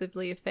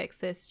exclusively affects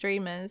their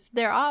streamers.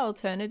 There are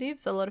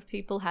alternatives. A lot of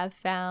people have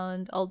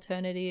found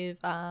alternative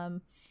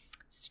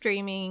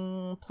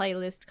streaming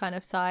playlist kind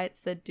of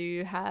sites that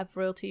do have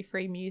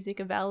royalty-free music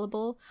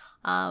available.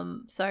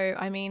 So,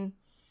 I mean,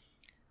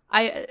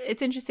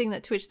 it's interesting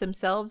that Twitch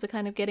themselves are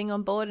kind of getting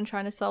on board and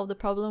trying to solve the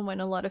problem when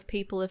a lot of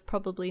people have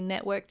probably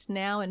networked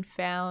now and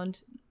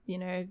found, you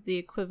know, the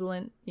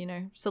equivalent, you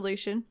know,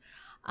 solution.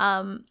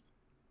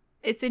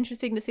 It's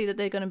interesting to see that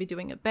they're going to be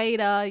doing a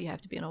beta. You have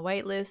to be on a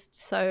wait list.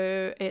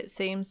 So it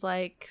seems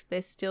like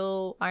they're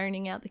still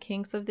ironing out the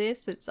kinks of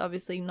this. It's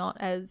obviously not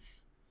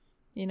as,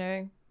 you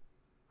know,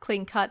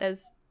 clean cut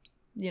as,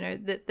 you know,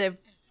 that they've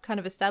kind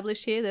of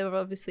established here. They're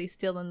obviously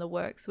still in the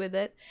works with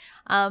it.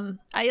 I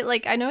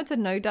know it's a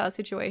no-dar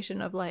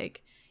situation of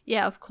like,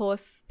 yeah, of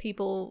course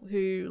people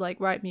who like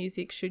write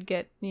music should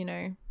get, you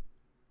know,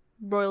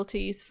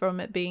 royalties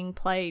from it being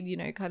played, you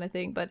know, kind of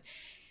thing. But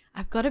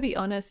I've got to be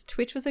honest,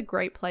 Twitch was a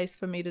great place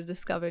for me to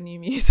discover new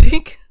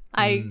music.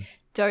 I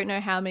don't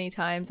know how many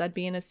times I'd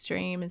be in a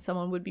stream and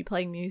someone would be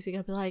playing music.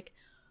 I'd be like,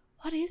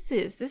 what is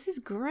this? This is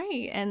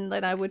great. And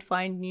then I would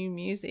find new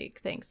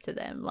music thanks to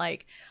them.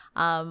 Like,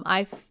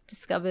 I've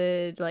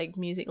discovered like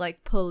music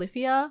like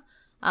Polyphia.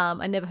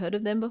 I never heard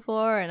of them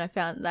before, and I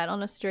found that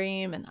on a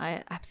stream and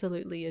I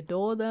absolutely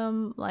adore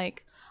them.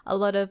 Like, a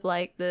lot of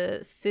like the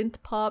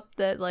synth pop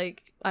that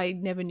like I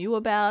never knew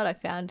about, I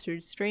found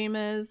through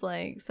streamers.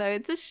 Like, so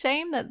it's a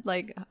shame that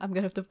like I'm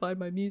gonna have to find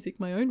my music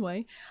my own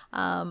way,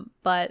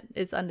 but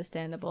it's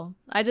understandable.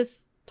 I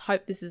just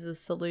hope this is a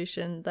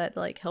solution that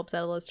like helps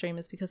out a lot of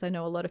streamers, because I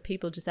know a lot of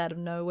people just out of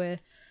nowhere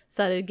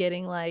started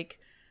getting like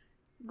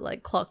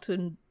clocked,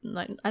 and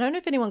like I don't know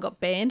if anyone got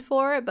banned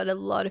for it, but a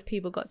lot of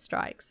people got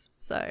strikes.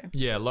 So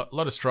yeah, a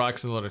lot of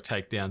strikes and a lot of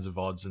takedowns of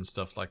odds and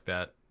stuff like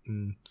that.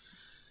 And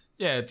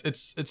yeah,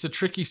 it's a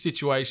tricky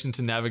situation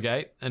to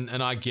navigate, and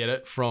I get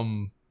it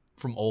from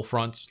all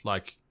fronts.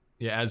 Like,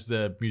 yeah, as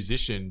the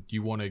musician,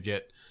 you want to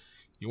get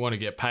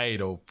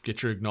paid or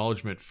get your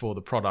acknowledgement for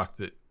the product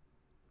that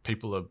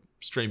people are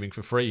streaming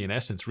for free, in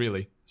essence,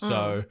 really.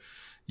 So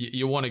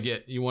you want to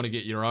get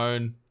your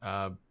own,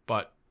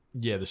 but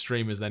yeah, the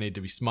streamers, they need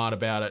to be smart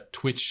about it.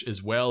 Twitch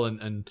as well,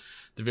 and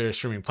the various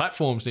streaming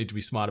platforms need to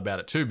be smart about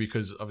it too,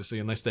 because obviously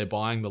unless they're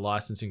buying the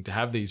licensing to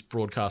have these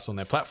broadcasts on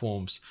their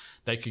platforms,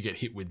 they could get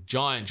hit with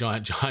giant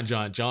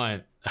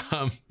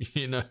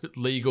you know,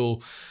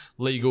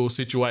 legal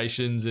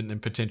situations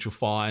and potential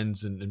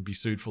fines and be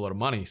sued for a lot of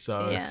money.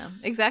 So yeah,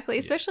 exactly.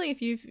 Especially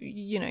if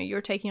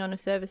you're taking on a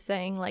service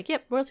saying like,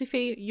 yep, royalty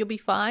free, you'll be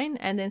fine,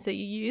 and then so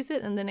you use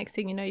it, and the next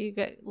thing you know, you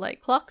get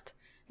like clocked.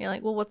 You're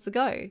like, well, what's the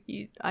go?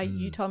 You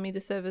told me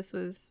the service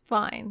was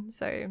fine.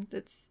 So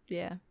it's,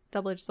 yeah,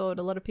 double-edged sword.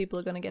 A lot of people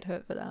are going to get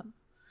hurt for that.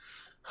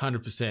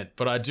 100%.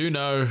 But I do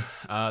know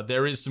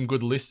there is some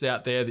good lists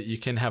out there that you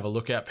can have a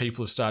look at.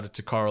 People have started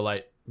to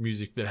correlate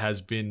music that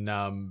has been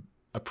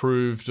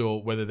approved,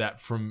 or whether that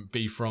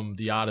be from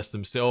the artists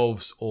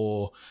themselves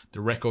or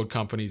the record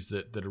companies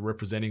that are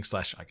representing /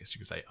 I guess you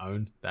could say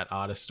own that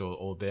artist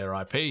or their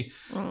IP.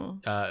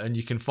 And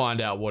you can find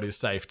out what is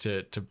safe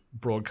to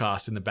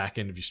broadcast in the back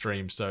end of your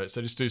stream. So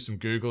just do some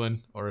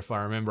Googling, or if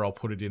I remember, I'll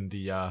put it in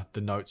the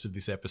notes of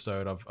this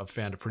episode. I've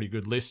found a pretty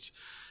good list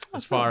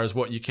as far as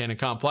what you can and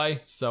can't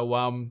play.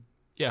 So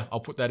yeah, I'll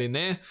put that in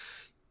there.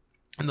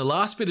 And the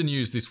last bit of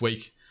news this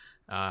week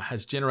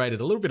has generated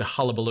a little bit of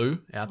hullabaloo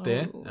out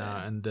there.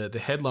 And the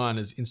headline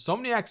is,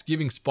 Insomniac's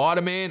giving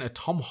Spider-Man a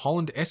Tom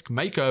Holland-esque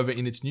makeover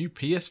in its new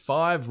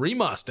PS5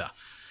 remaster.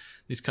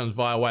 This comes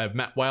via way of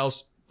Matt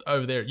Wales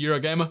over there at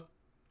Eurogamer.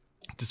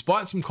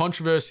 Despite some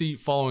controversy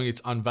following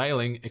its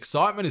unveiling,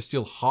 excitement is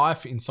still high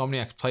for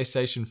Insomniac's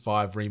PlayStation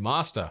 5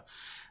 remaster.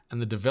 And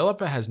the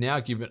developer has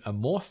now given a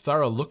more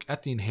thorough look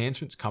at the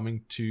enhancements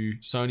coming to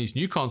Sony's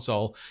new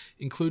console,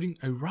 including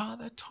a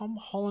rather Tom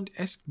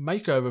Holland-esque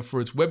makeover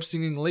for its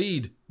web-singing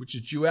lead, which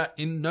is due out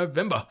in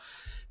November.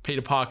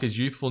 Peter Parker's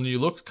youthful new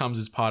look comes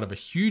as part of a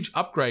huge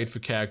upgrade for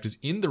characters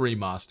in the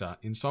remaster.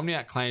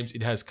 Insomniac claims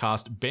it has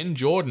cast Ben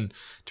Jordan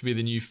to be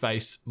the new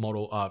face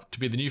model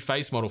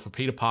for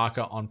Peter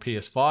Parker on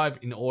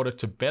PS5 in order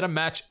to better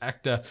match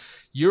actor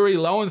Yuri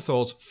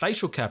Lowenthal's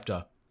facial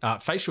capture,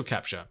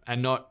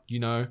 and not,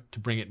 to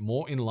bring it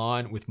more in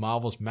line with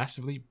Marvel's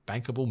massively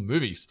bankable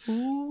movies.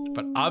 Ooh.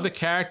 But other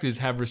characters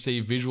have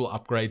received visual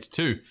upgrades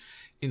too.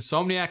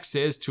 Insomniac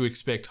says to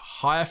expect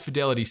higher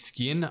fidelity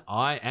skin,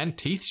 eye, and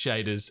teeth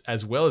shaders,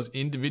 as well as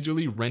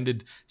individually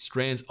rendered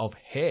strands of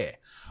hair,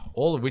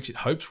 all of which it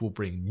hopes will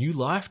bring new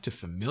life to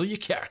familiar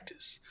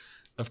characters.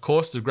 Of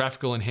course, the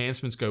graphical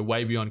enhancements go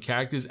way beyond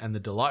characters, and the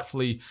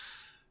delightfully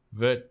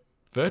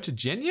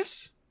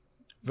vertiginous?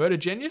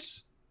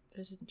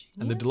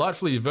 And the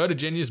delightfully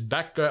vertiginous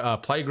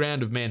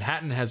playground of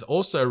Manhattan has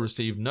also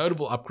received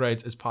notable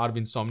upgrades as part of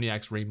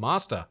Insomniac's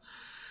remaster.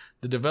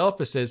 The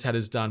developer says it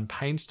has done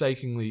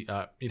painstaking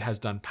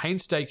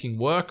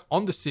work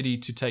on the city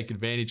to take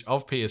advantage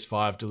of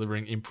PS5,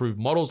 delivering improved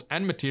models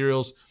and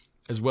materials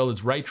as well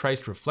as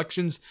ray-traced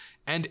reflections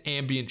and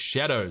ambient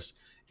shadows.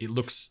 It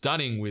looks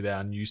stunning with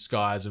our new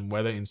skies and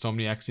weather,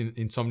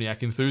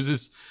 Insomniac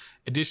enthusiasts.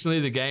 Additionally,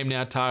 the game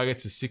now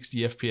targets a 60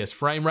 FPS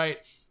frame rate,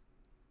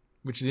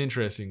 which is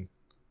interesting,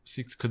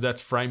 because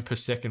that's frame per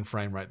second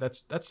frame rate.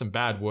 That's some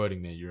bad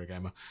wording there,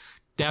 Eurogamer.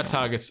 Now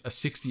targets a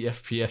 60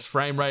 FPS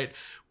frame rate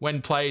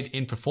when played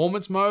in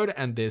performance mode,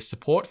 and there's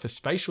support for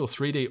spatial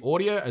 3D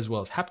audio as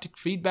well as haptic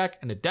feedback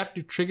and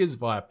adaptive triggers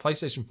via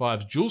PlayStation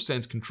 5's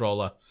DualSense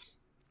controller.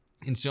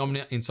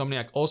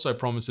 Insomniac also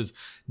promises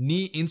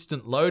near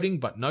instant loading,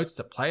 but notes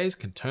that players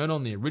can turn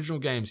on the original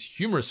game's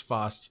humorous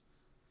fast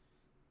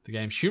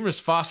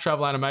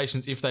travel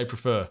animations if they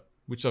prefer,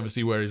 which is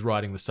obviously where he's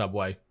riding the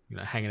subway,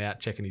 hanging out,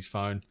 checking his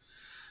phone.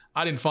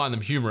 I didn't find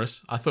them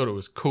humorous. I thought it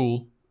was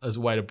cool as a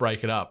way to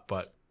break it up,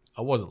 but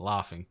I wasn't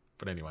laughing.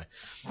 But anyway.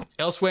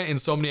 Elsewhere,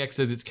 Insomniac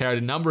says it's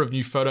carried a number of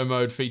new photo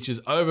mode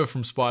features over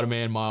from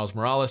Spider-Man Miles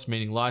Morales,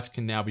 meaning lights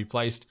can now be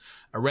placed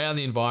around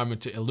the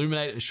environment to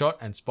illuminate a shot,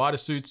 and spider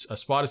suits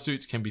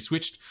can be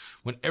switched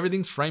when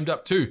everything's framed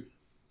up too.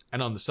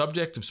 And on the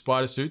subject of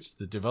spider suits,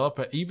 the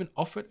developer even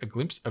offered a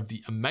glimpse of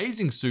the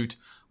amazing suit,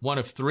 one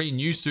of 3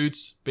 new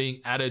suits being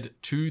added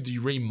to the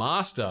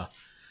remaster.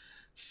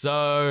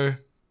 So,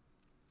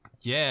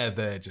 yeah,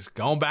 they're just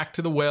going back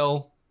to the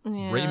well.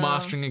 Yeah.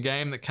 Remastering a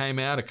game that came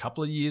out a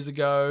couple of years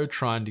ago,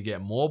 trying to get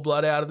more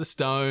blood out of the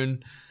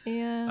stone.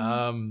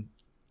 Yeah.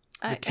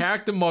 The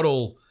character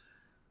model,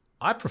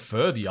 I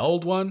prefer the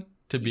old one,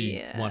 to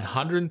be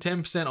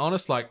 110%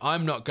 honest. Like,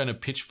 I'm not going to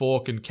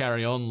pitchfork and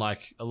carry on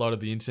like a lot of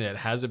the internet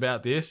has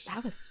about this.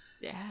 That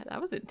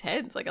was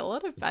intense. Like,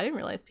 I didn't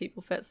realize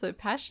people felt so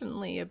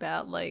passionately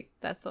about like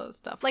that sort of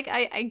stuff. Like,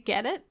 I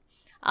get it.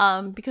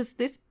 Because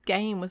this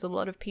game was a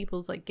lot of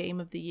people's like game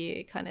of the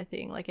year kind of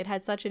thing. Like, it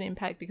had such an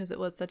impact because it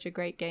was such a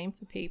great game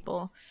for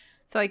people.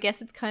 So I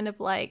guess it's kind of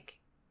like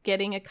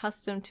getting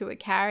accustomed to a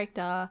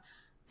character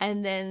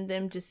and then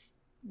them just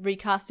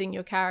recasting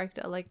your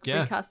character,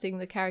 recasting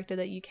the character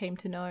that you came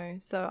to know.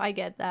 So I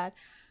get that.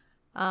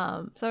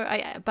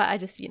 But I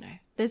just,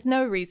 there's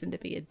no reason to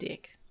be a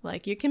dick.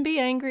 Like, you can be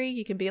angry,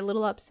 you can be a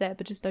little upset,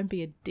 but just don't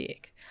be a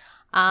dick.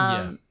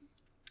 I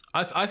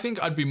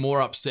think I'd be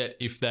more upset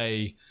if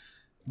they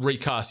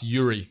recast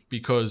Yuri,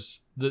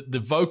 because the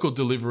vocal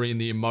delivery and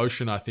the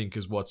emotion, I think,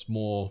 is what's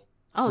more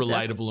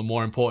relatable and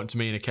more important to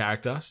me in a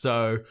character.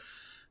 So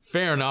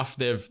fair enough,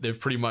 they've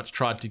pretty much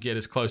tried to get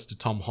as close to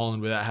Tom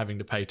Holland without having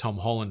to pay Tom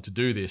Holland to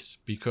do this,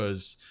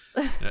 because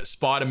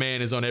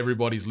Spider-Man is on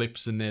everybody's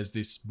lips, and there's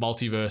this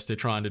multiverse they're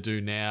trying to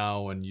do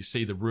now, and you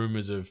see the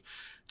rumors of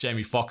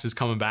Jamie Foxx is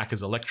coming back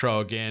as Electro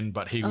again,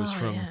 but he was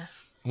from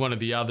one of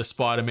the other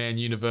Spider-Man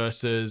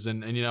universes,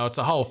 and it's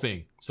a whole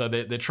thing. So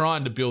they're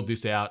trying to build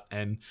this out,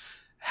 and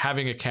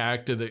having a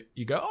character that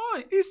you go,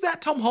 oh, is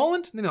that Tom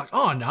Holland? And then you're like,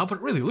 oh no, but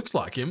it really looks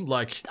like him.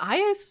 Like,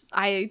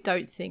 I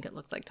don't think it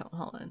looks like Tom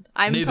Holland.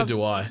 Neither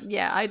do I.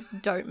 Yeah, I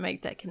don't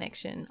make that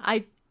connection.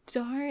 I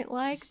don't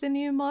like the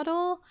new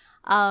model.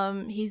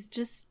 He's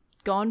just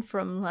gone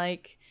from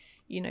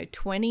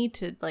 20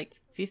 to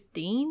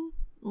 15.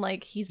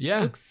 Like,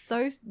 looks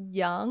so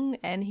young,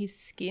 and his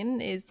skin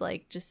is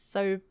just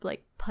so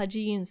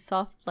pudgy and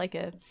soft, like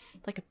a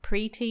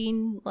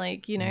preteen.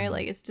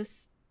 It's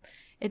just,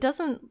 it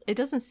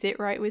doesn't sit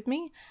right with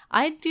me.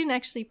 I didn't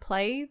actually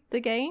play the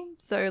game,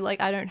 so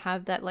I don't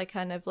have that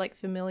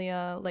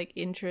familiar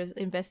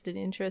invested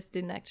interest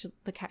in actual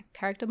the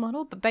character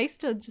model. But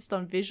based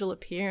on visual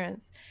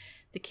appearance,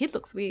 the kid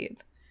looks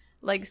weird.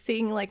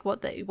 Seeing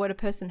what a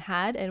person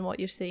had and what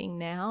you're seeing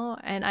now,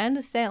 and I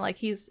understand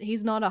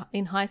he's not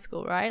in high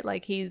school, right?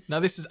 No,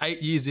 this is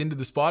 8 years into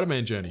the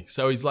Spider-Man journey,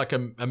 so he's like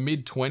a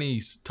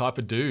mid-20s type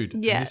of dude.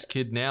 Yeah, and this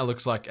kid now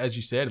looks like, as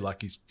you said,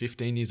 he's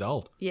 15 years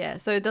old. Yeah,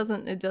 so it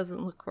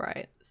doesn't look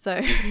right. So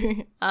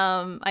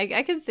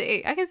I can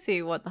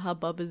see what the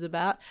hubbub is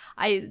about.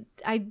 I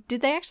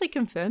did they actually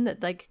confirm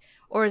that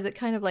or is it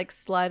kind of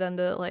slide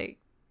under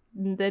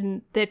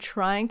then they're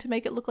trying to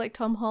make it look like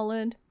Tom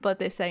Holland, but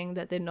they're saying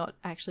that they're not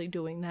actually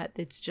doing that.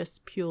 It's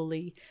just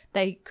purely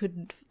they're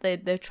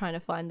trying to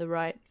find the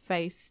right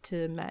face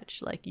to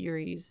match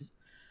Yuri's.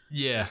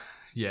 Yeah,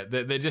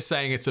 they're just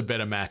saying it's a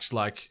better match.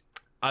 I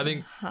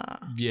think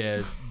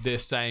they're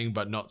saying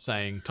but not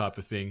saying type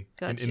of thing.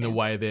 Gotcha. in the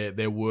way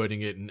they're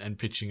wording it and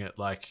pitching it.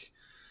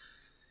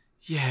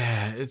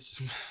 It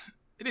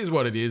is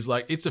what it is.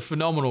 It's a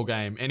phenomenal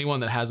game.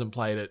 Anyone that hasn't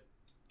played it,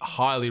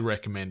 highly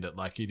recommend it.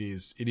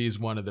 It is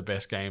one of the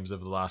best games of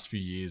the last few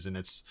years, and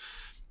it's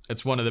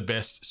one of the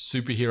best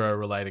superhero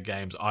related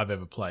games I've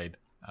ever played.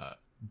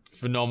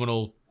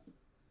 Phenomenal.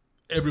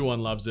 Everyone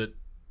loves it.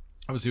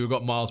 Obviously, we've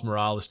got Miles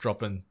Morales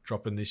dropping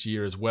this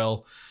year as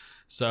well.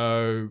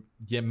 So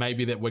yeah,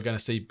 maybe that we're going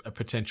to see a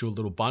potential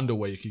little bundle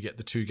where you could get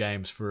the 2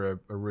 games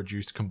for a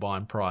reduced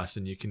combined price,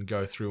 and you can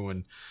go through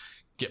and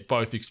get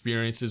both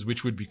experiences,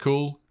 which would be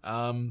cool.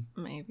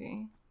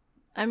 Maybe.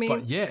 I mean,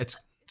 but yeah, it's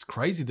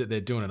crazy that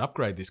they're doing an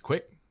upgrade this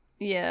quick.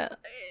 Yeah.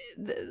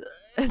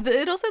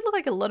 It also looked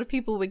like a lot of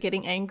people were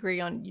getting angry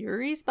on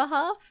Yuri's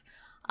behalf.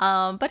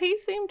 But he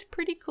seemed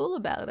pretty cool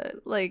about it.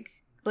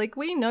 like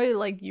we know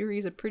like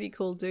Yuri's a pretty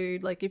cool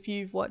dude. Like if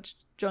you've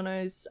watched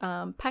Jono's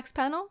PAX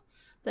panel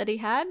that he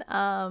had,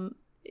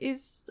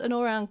 is an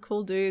all-around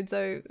cool dude.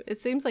 So it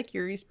seems like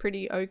Yuri's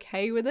pretty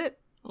okay with it,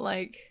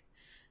 like,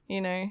 you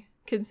know,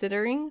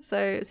 considering. So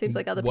it seems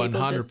like other people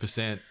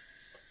 100%.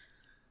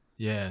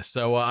 Yeah,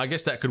 so I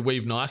guess that could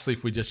weave nicely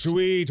if we just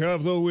Tweet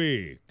of the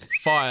week.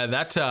 fire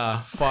that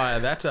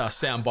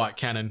soundbite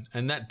cannon,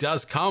 and that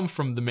does come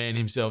from the man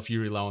himself,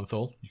 Yuri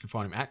Lowenthal. You can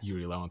find him at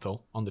Yuri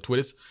Lowenthal on the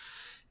Twitters.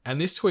 And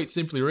this tweet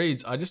simply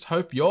reads, I just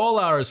hope y'all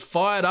are as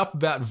fired up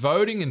about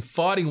voting and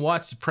fighting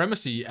white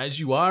supremacy as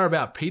you are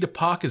about Peter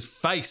Parker's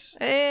face.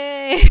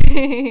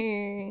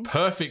 Hey.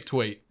 Perfect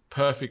tweet.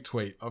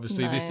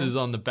 Obviously, Nice. This is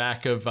on the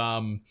back of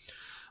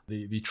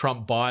the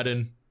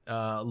Trump-Biden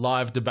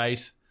live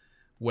debate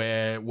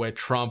where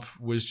Trump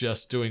was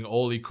just doing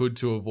all he could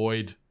to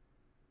avoid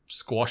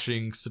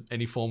squashing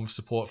any form of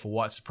support for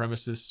white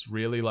supremacists.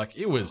 Really, like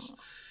it was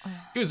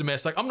a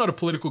mess. Like I'm not a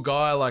political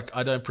guy. Like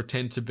I don't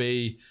pretend to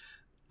be.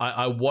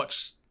 I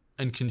watch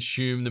and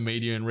consume the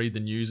media and read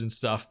the news and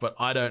stuff, but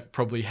I don't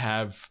probably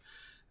have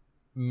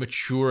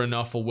mature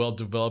enough or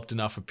well-developed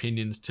enough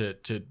opinions to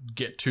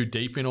get too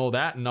deep in all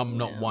that. And I'm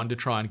not one to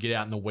try and get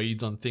out in the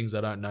weeds on things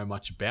I don't know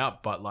much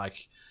about, but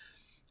like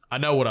I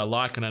know what I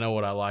like and I know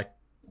what I like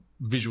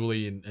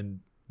visually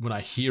and when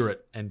I hear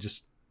it, and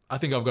just I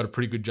think I've got a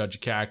pretty good judge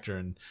of character.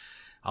 And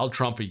old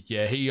Trumpy,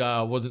 yeah, he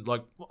wasn't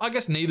like, I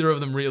guess neither of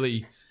them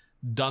really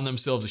done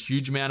themselves a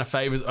huge amount of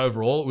favors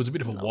overall. It was a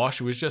bit of a wash.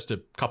 It was just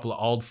a couple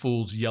of old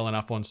fools yelling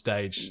up on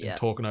stage and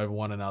talking over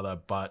one another.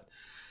 But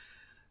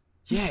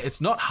yeah, it's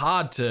not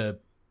hard to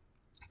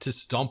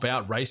stomp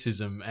out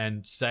racism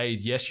and say,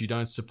 yes, you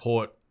don't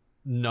support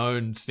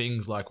known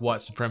things like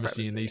white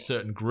supremacy in these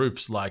certain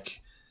groups.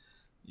 Like,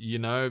 you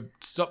know,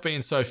 stop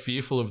being so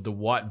fearful of the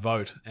white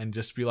vote and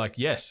just be like,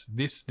 yes,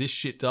 this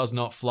shit does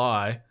not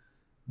fly.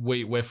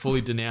 We're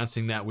fully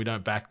denouncing that. We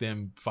don't back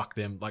them. Fuck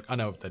them. Like, I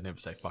know they'd never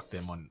say fuck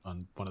them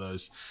on one of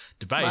those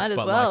debates. Might as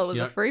but well. like, It was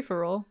you a know,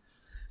 free-for-all.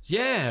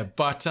 yeah,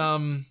 but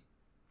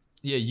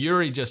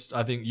Yuri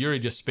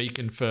just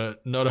speaking for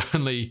not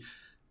only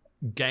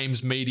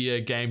games media,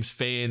 games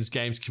fans,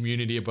 games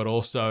community, but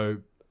also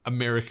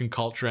American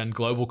culture and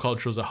global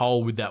culture as a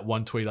whole with that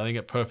one tweet. I think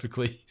it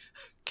perfectly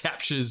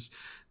captures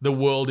the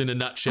world in a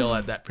nutshell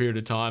at that period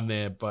of time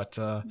there. But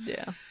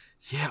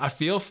yeah, I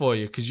feel for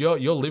you because you're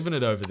living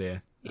it over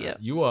there. Yeah,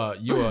 you are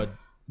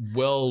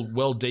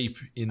well deep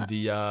in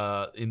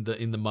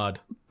the mud.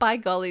 By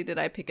golly, did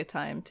I pick a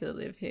time to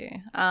live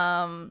here.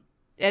 And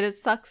it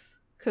sucks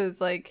because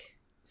like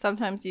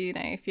sometimes, you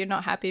know, if you're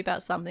not happy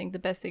about something, the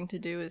best thing to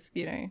do is,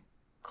 you know,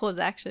 cause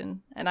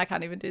action, and I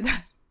can't even do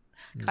that.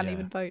 Can't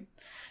even vote.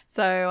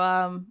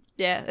 So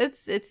yeah,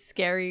 it's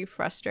scary,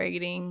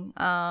 frustrating,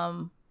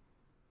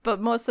 but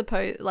more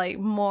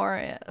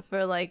more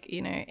for like,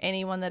 you know,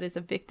 anyone that is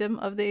a victim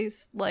of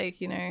these,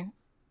 like, you know,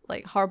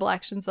 like horrible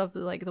actions of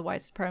like the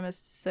white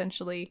supremacists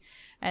essentially,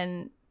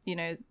 and, you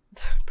know,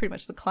 pretty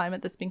much the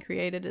climate that's been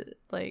created.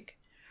 Like,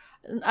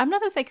 I'm not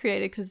gonna say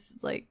created because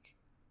like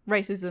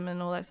racism and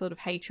all that sort of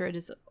hatred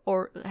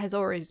has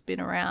always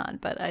been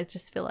around, but I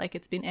just feel like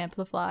it's been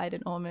amplified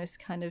and almost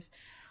kind of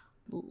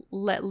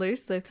let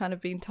loose. They've kind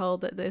of been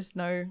told that there's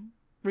no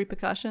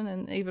repercussion,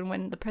 and even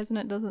when the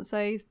president doesn't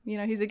say, you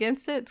know, he's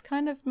against it, it's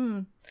kind of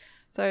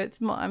so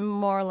it's more, I'm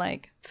more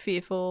like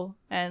fearful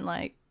and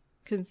like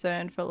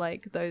concerned for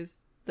like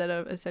those that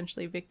are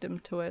essentially victim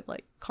to it,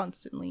 like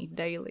constantly,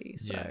 daily.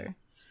 So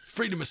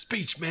freedom of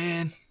speech,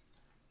 man,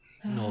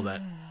 and all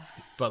that.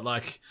 But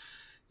like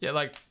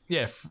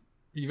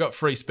you got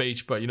free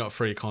speech, but you're not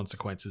free of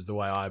consequences the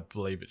way I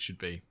believe it should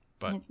be.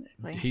 But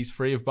he's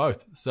free of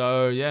both.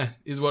 So yeah,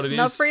 is what it is.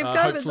 Not free of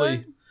COVID,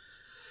 hopefully,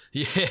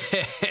 yeah,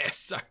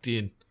 sucked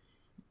in.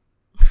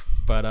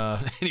 But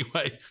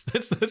anyway,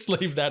 let's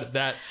leave that at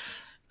that.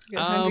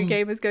 Hungry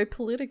gamers go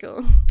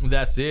political.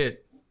 That's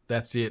it.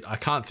 I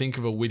can't think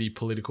of a witty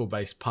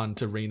political-based pun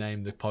to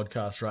rename the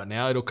podcast right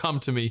now. It'll come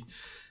to me.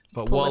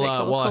 But while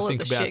I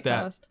think about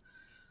that,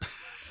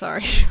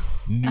 sorry,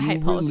 new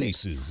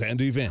releases and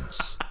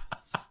events.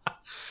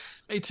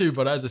 Me too,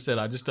 but as I said,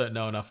 I just don't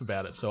know enough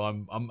about it, so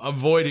I'm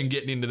avoiding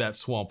getting into that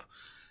swamp.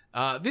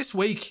 This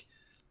week,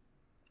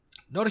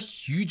 not a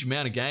huge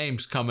amount of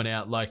games coming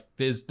out. Like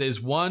there's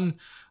one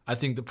I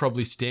think that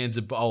probably stands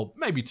above,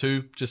 maybe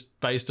two, just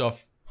based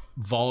off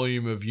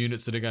volume of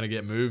units that are going to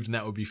get moved, and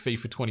that would be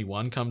FIFA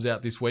 21 comes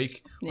out this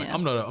week. Like,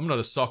 I'm not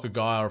a soccer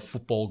guy or a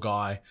football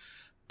guy,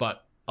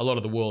 but a lot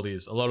of the world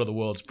is. A lot of the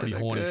world's pretty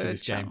horny for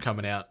this game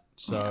coming out.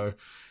 So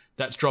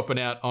that's dropping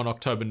out on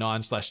October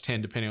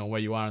 9/10, depending on where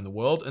you are in the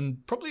world.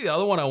 And probably the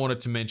other one I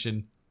wanted to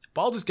mention,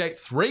 Baldur's Gate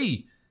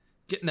 3,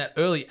 getting that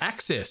early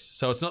access.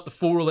 So it's not the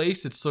full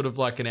release. It's sort of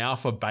like an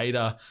alpha,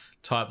 beta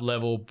type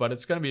level, but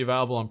it's going to be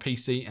available on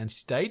PC and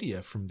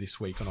Stadia from this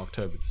week on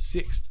October the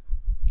 6th.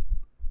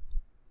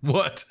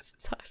 What?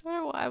 I don't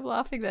know why I'm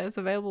laughing that it's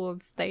available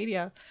on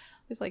Stadia.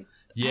 It's like,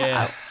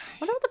 yeah.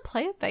 What are the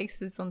player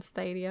bases on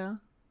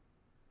Stadia?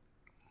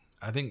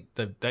 I think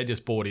they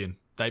just bought in.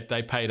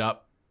 They paid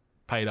up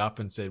paid up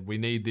and said we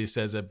need this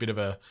as a bit of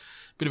a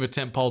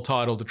tentpole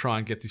title to try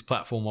and get this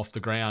platform off the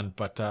ground.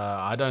 But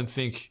I don't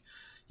think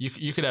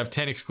you could have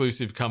 10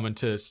 exclusive coming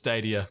to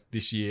Stadia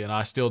this year, and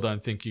I still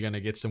don't think you're going to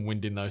get some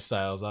wind in those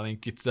sails. I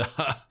think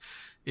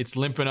it's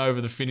limping over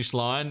the finish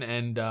line,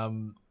 and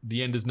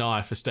the end is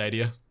nigh for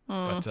Stadia.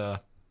 But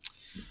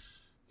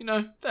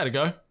that'll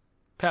go.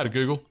 Power to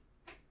Google.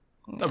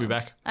 They'll be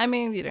back. I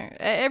mean,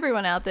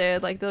 everyone out there,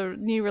 like the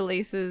new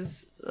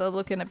releases are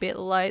looking a bit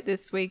light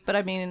this week, but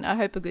I mean, I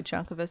hope a good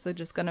chunk of us are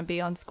just going to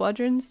be on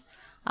Squadrons.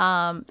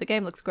 The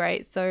game looks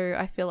great, so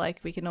I feel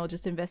like we can all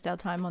just invest our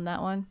time on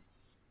that one.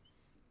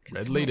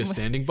 Red Leader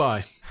standing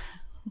by.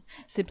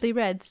 Simply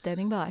Red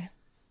standing by.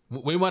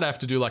 We might have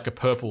to do like a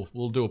purple.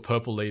 We'll do a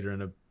purple leader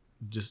and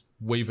just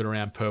weave it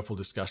around purple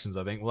discussions,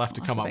 I think. We'll have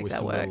to come up with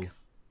some little...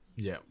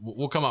 Yeah,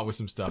 we'll come up with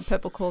some stuff. Some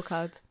purple core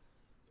cards.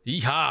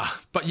 Yeehaw.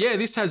 But yeah,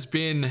 this has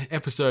been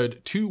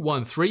episode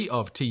 213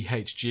 of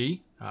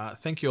THG.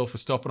 Thank you all for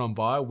stopping on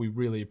by. We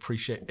really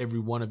appreciate every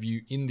one of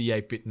you in the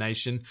 8-Bit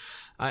Nation.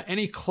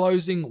 Any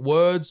closing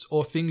words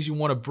or things you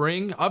want to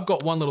bring? I've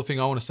got one little thing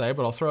I want to say,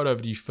 but I'll throw it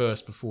over to you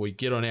first before we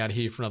get on out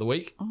here for another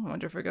week. I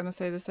wonder if we're going to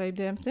say the same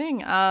damn thing.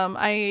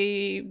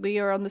 We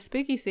are on the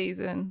spooky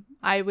season.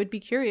 I would be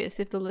curious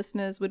if the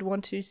listeners would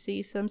want to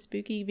see some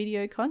spooky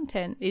video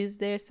content. Is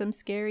there some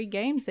scary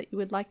games that you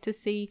would like to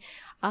see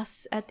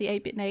us at the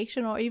 8-Bit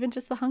Nation or even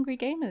just the Hungry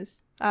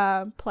Gamers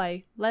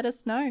play? Let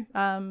us know.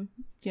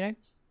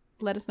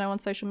 Let us know on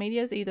social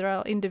medias, either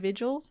our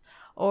individuals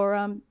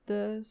or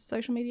the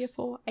social media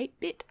for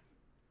 8-Bit.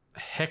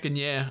 Heckin'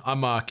 yeah.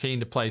 I'm keen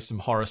to play some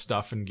horror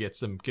stuff and get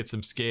some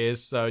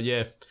scares. So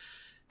yeah,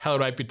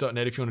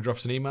 hello@8bit.net if you want to drop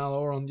us an email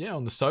or on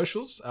the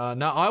socials.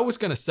 Now, I was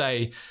going to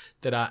say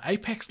that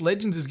Apex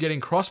Legends is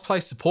getting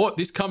crossplay support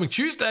this coming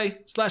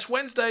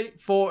Tuesday/Wednesday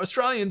for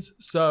Australians.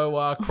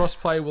 So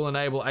crossplay will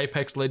enable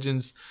Apex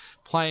Legends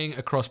playing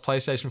across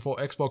PlayStation 4,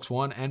 Xbox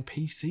One, and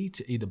PC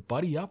to either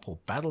buddy up or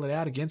battle it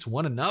out against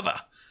one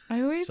another.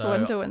 I always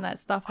wonder when that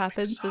stuff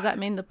happens. Does that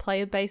mean the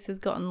player base has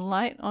gotten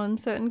light on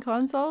certain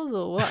consoles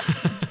or what?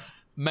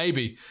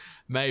 Maybe.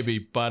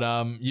 But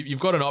you've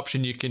got an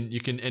option. You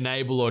can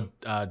enable or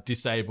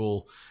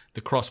disable the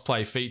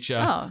crossplay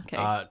feature. Oh,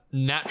 okay.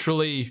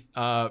 Naturally,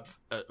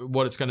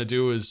 what it's going to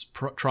do is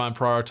try and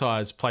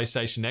prioritize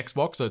PlayStation,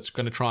 Xbox. So it's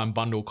going to try and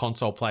bundle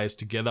console players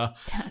together.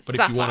 But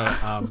if you want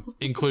to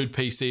include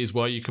PC as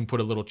well, you can put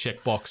a little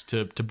checkbox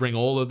to bring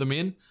all of them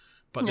in.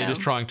 But they're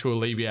just trying to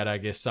alleviate, I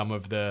guess, some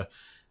of the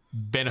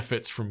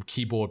benefits from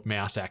keyboard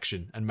mouse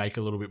action and make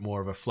a little bit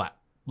more of a flat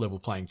level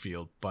playing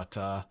field. But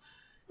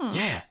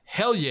yeah,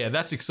 hell yeah,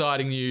 that's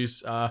exciting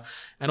news.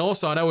 And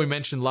also, I know we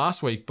mentioned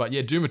last week, but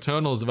yeah, Doom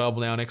Eternal is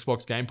available now on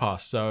Xbox Game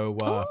Pass.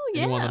 So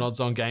anyone that odds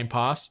on Game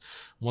Pass,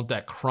 want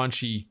that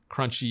crunchy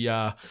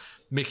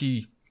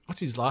Mickey, what's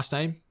his last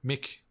name?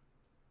 Mick,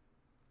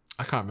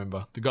 I can't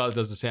remember. The guy that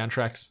does the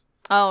soundtracks.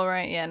 Oh,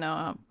 right. Yeah,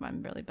 no,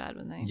 I'm really bad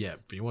with names. Yeah,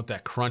 but you want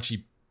that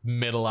crunchy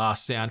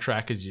metal-ass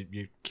soundtrack as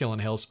you're killing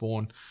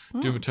Hellspawn.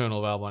 Doom Eternal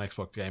available on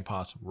Xbox Game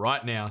Pass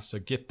right now. So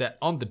get that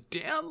on the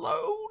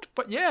download.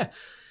 But yeah,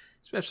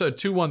 it's episode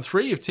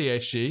 213 of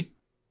THG.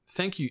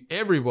 Thank you,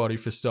 everybody,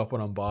 for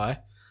stopping on by.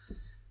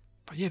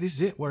 But yeah, this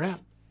is it. We're out.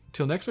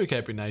 Till next week,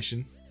 8-Bit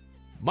Nation.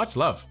 Much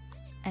love.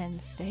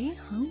 And stay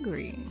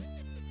hungry.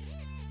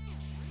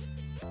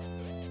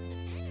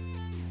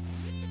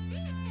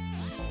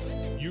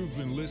 You've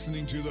been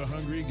listening to The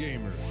Hungry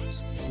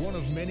Gamers, one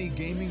of many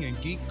gaming and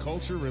geek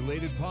culture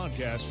related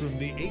podcasts from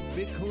the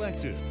 8-Bit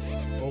Collective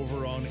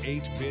over on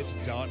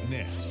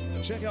 8bit.net.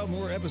 Check out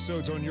more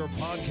episodes on your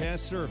podcast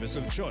service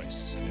of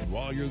choice. And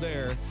while you're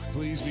there,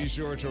 please be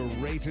sure to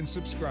rate and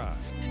subscribe.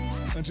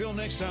 Until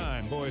next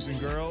time, boys and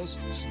girls,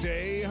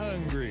 stay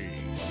hungry.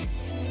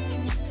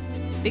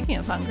 Speaking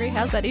of hungry,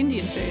 how's that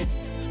Indian food?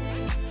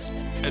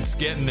 It's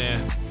getting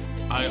there.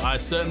 I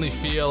certainly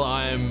feel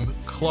I'm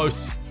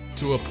close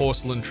to a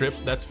porcelain trip,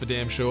 that's for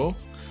damn sure.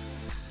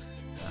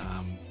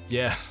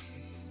 Yeah,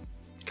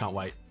 can't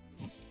wait.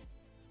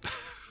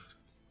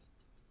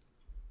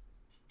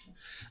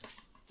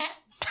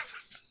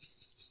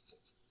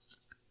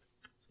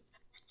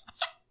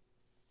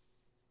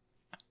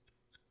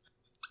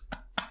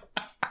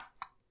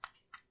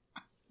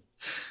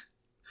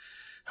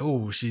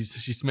 Oh, she's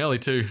smelly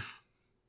too.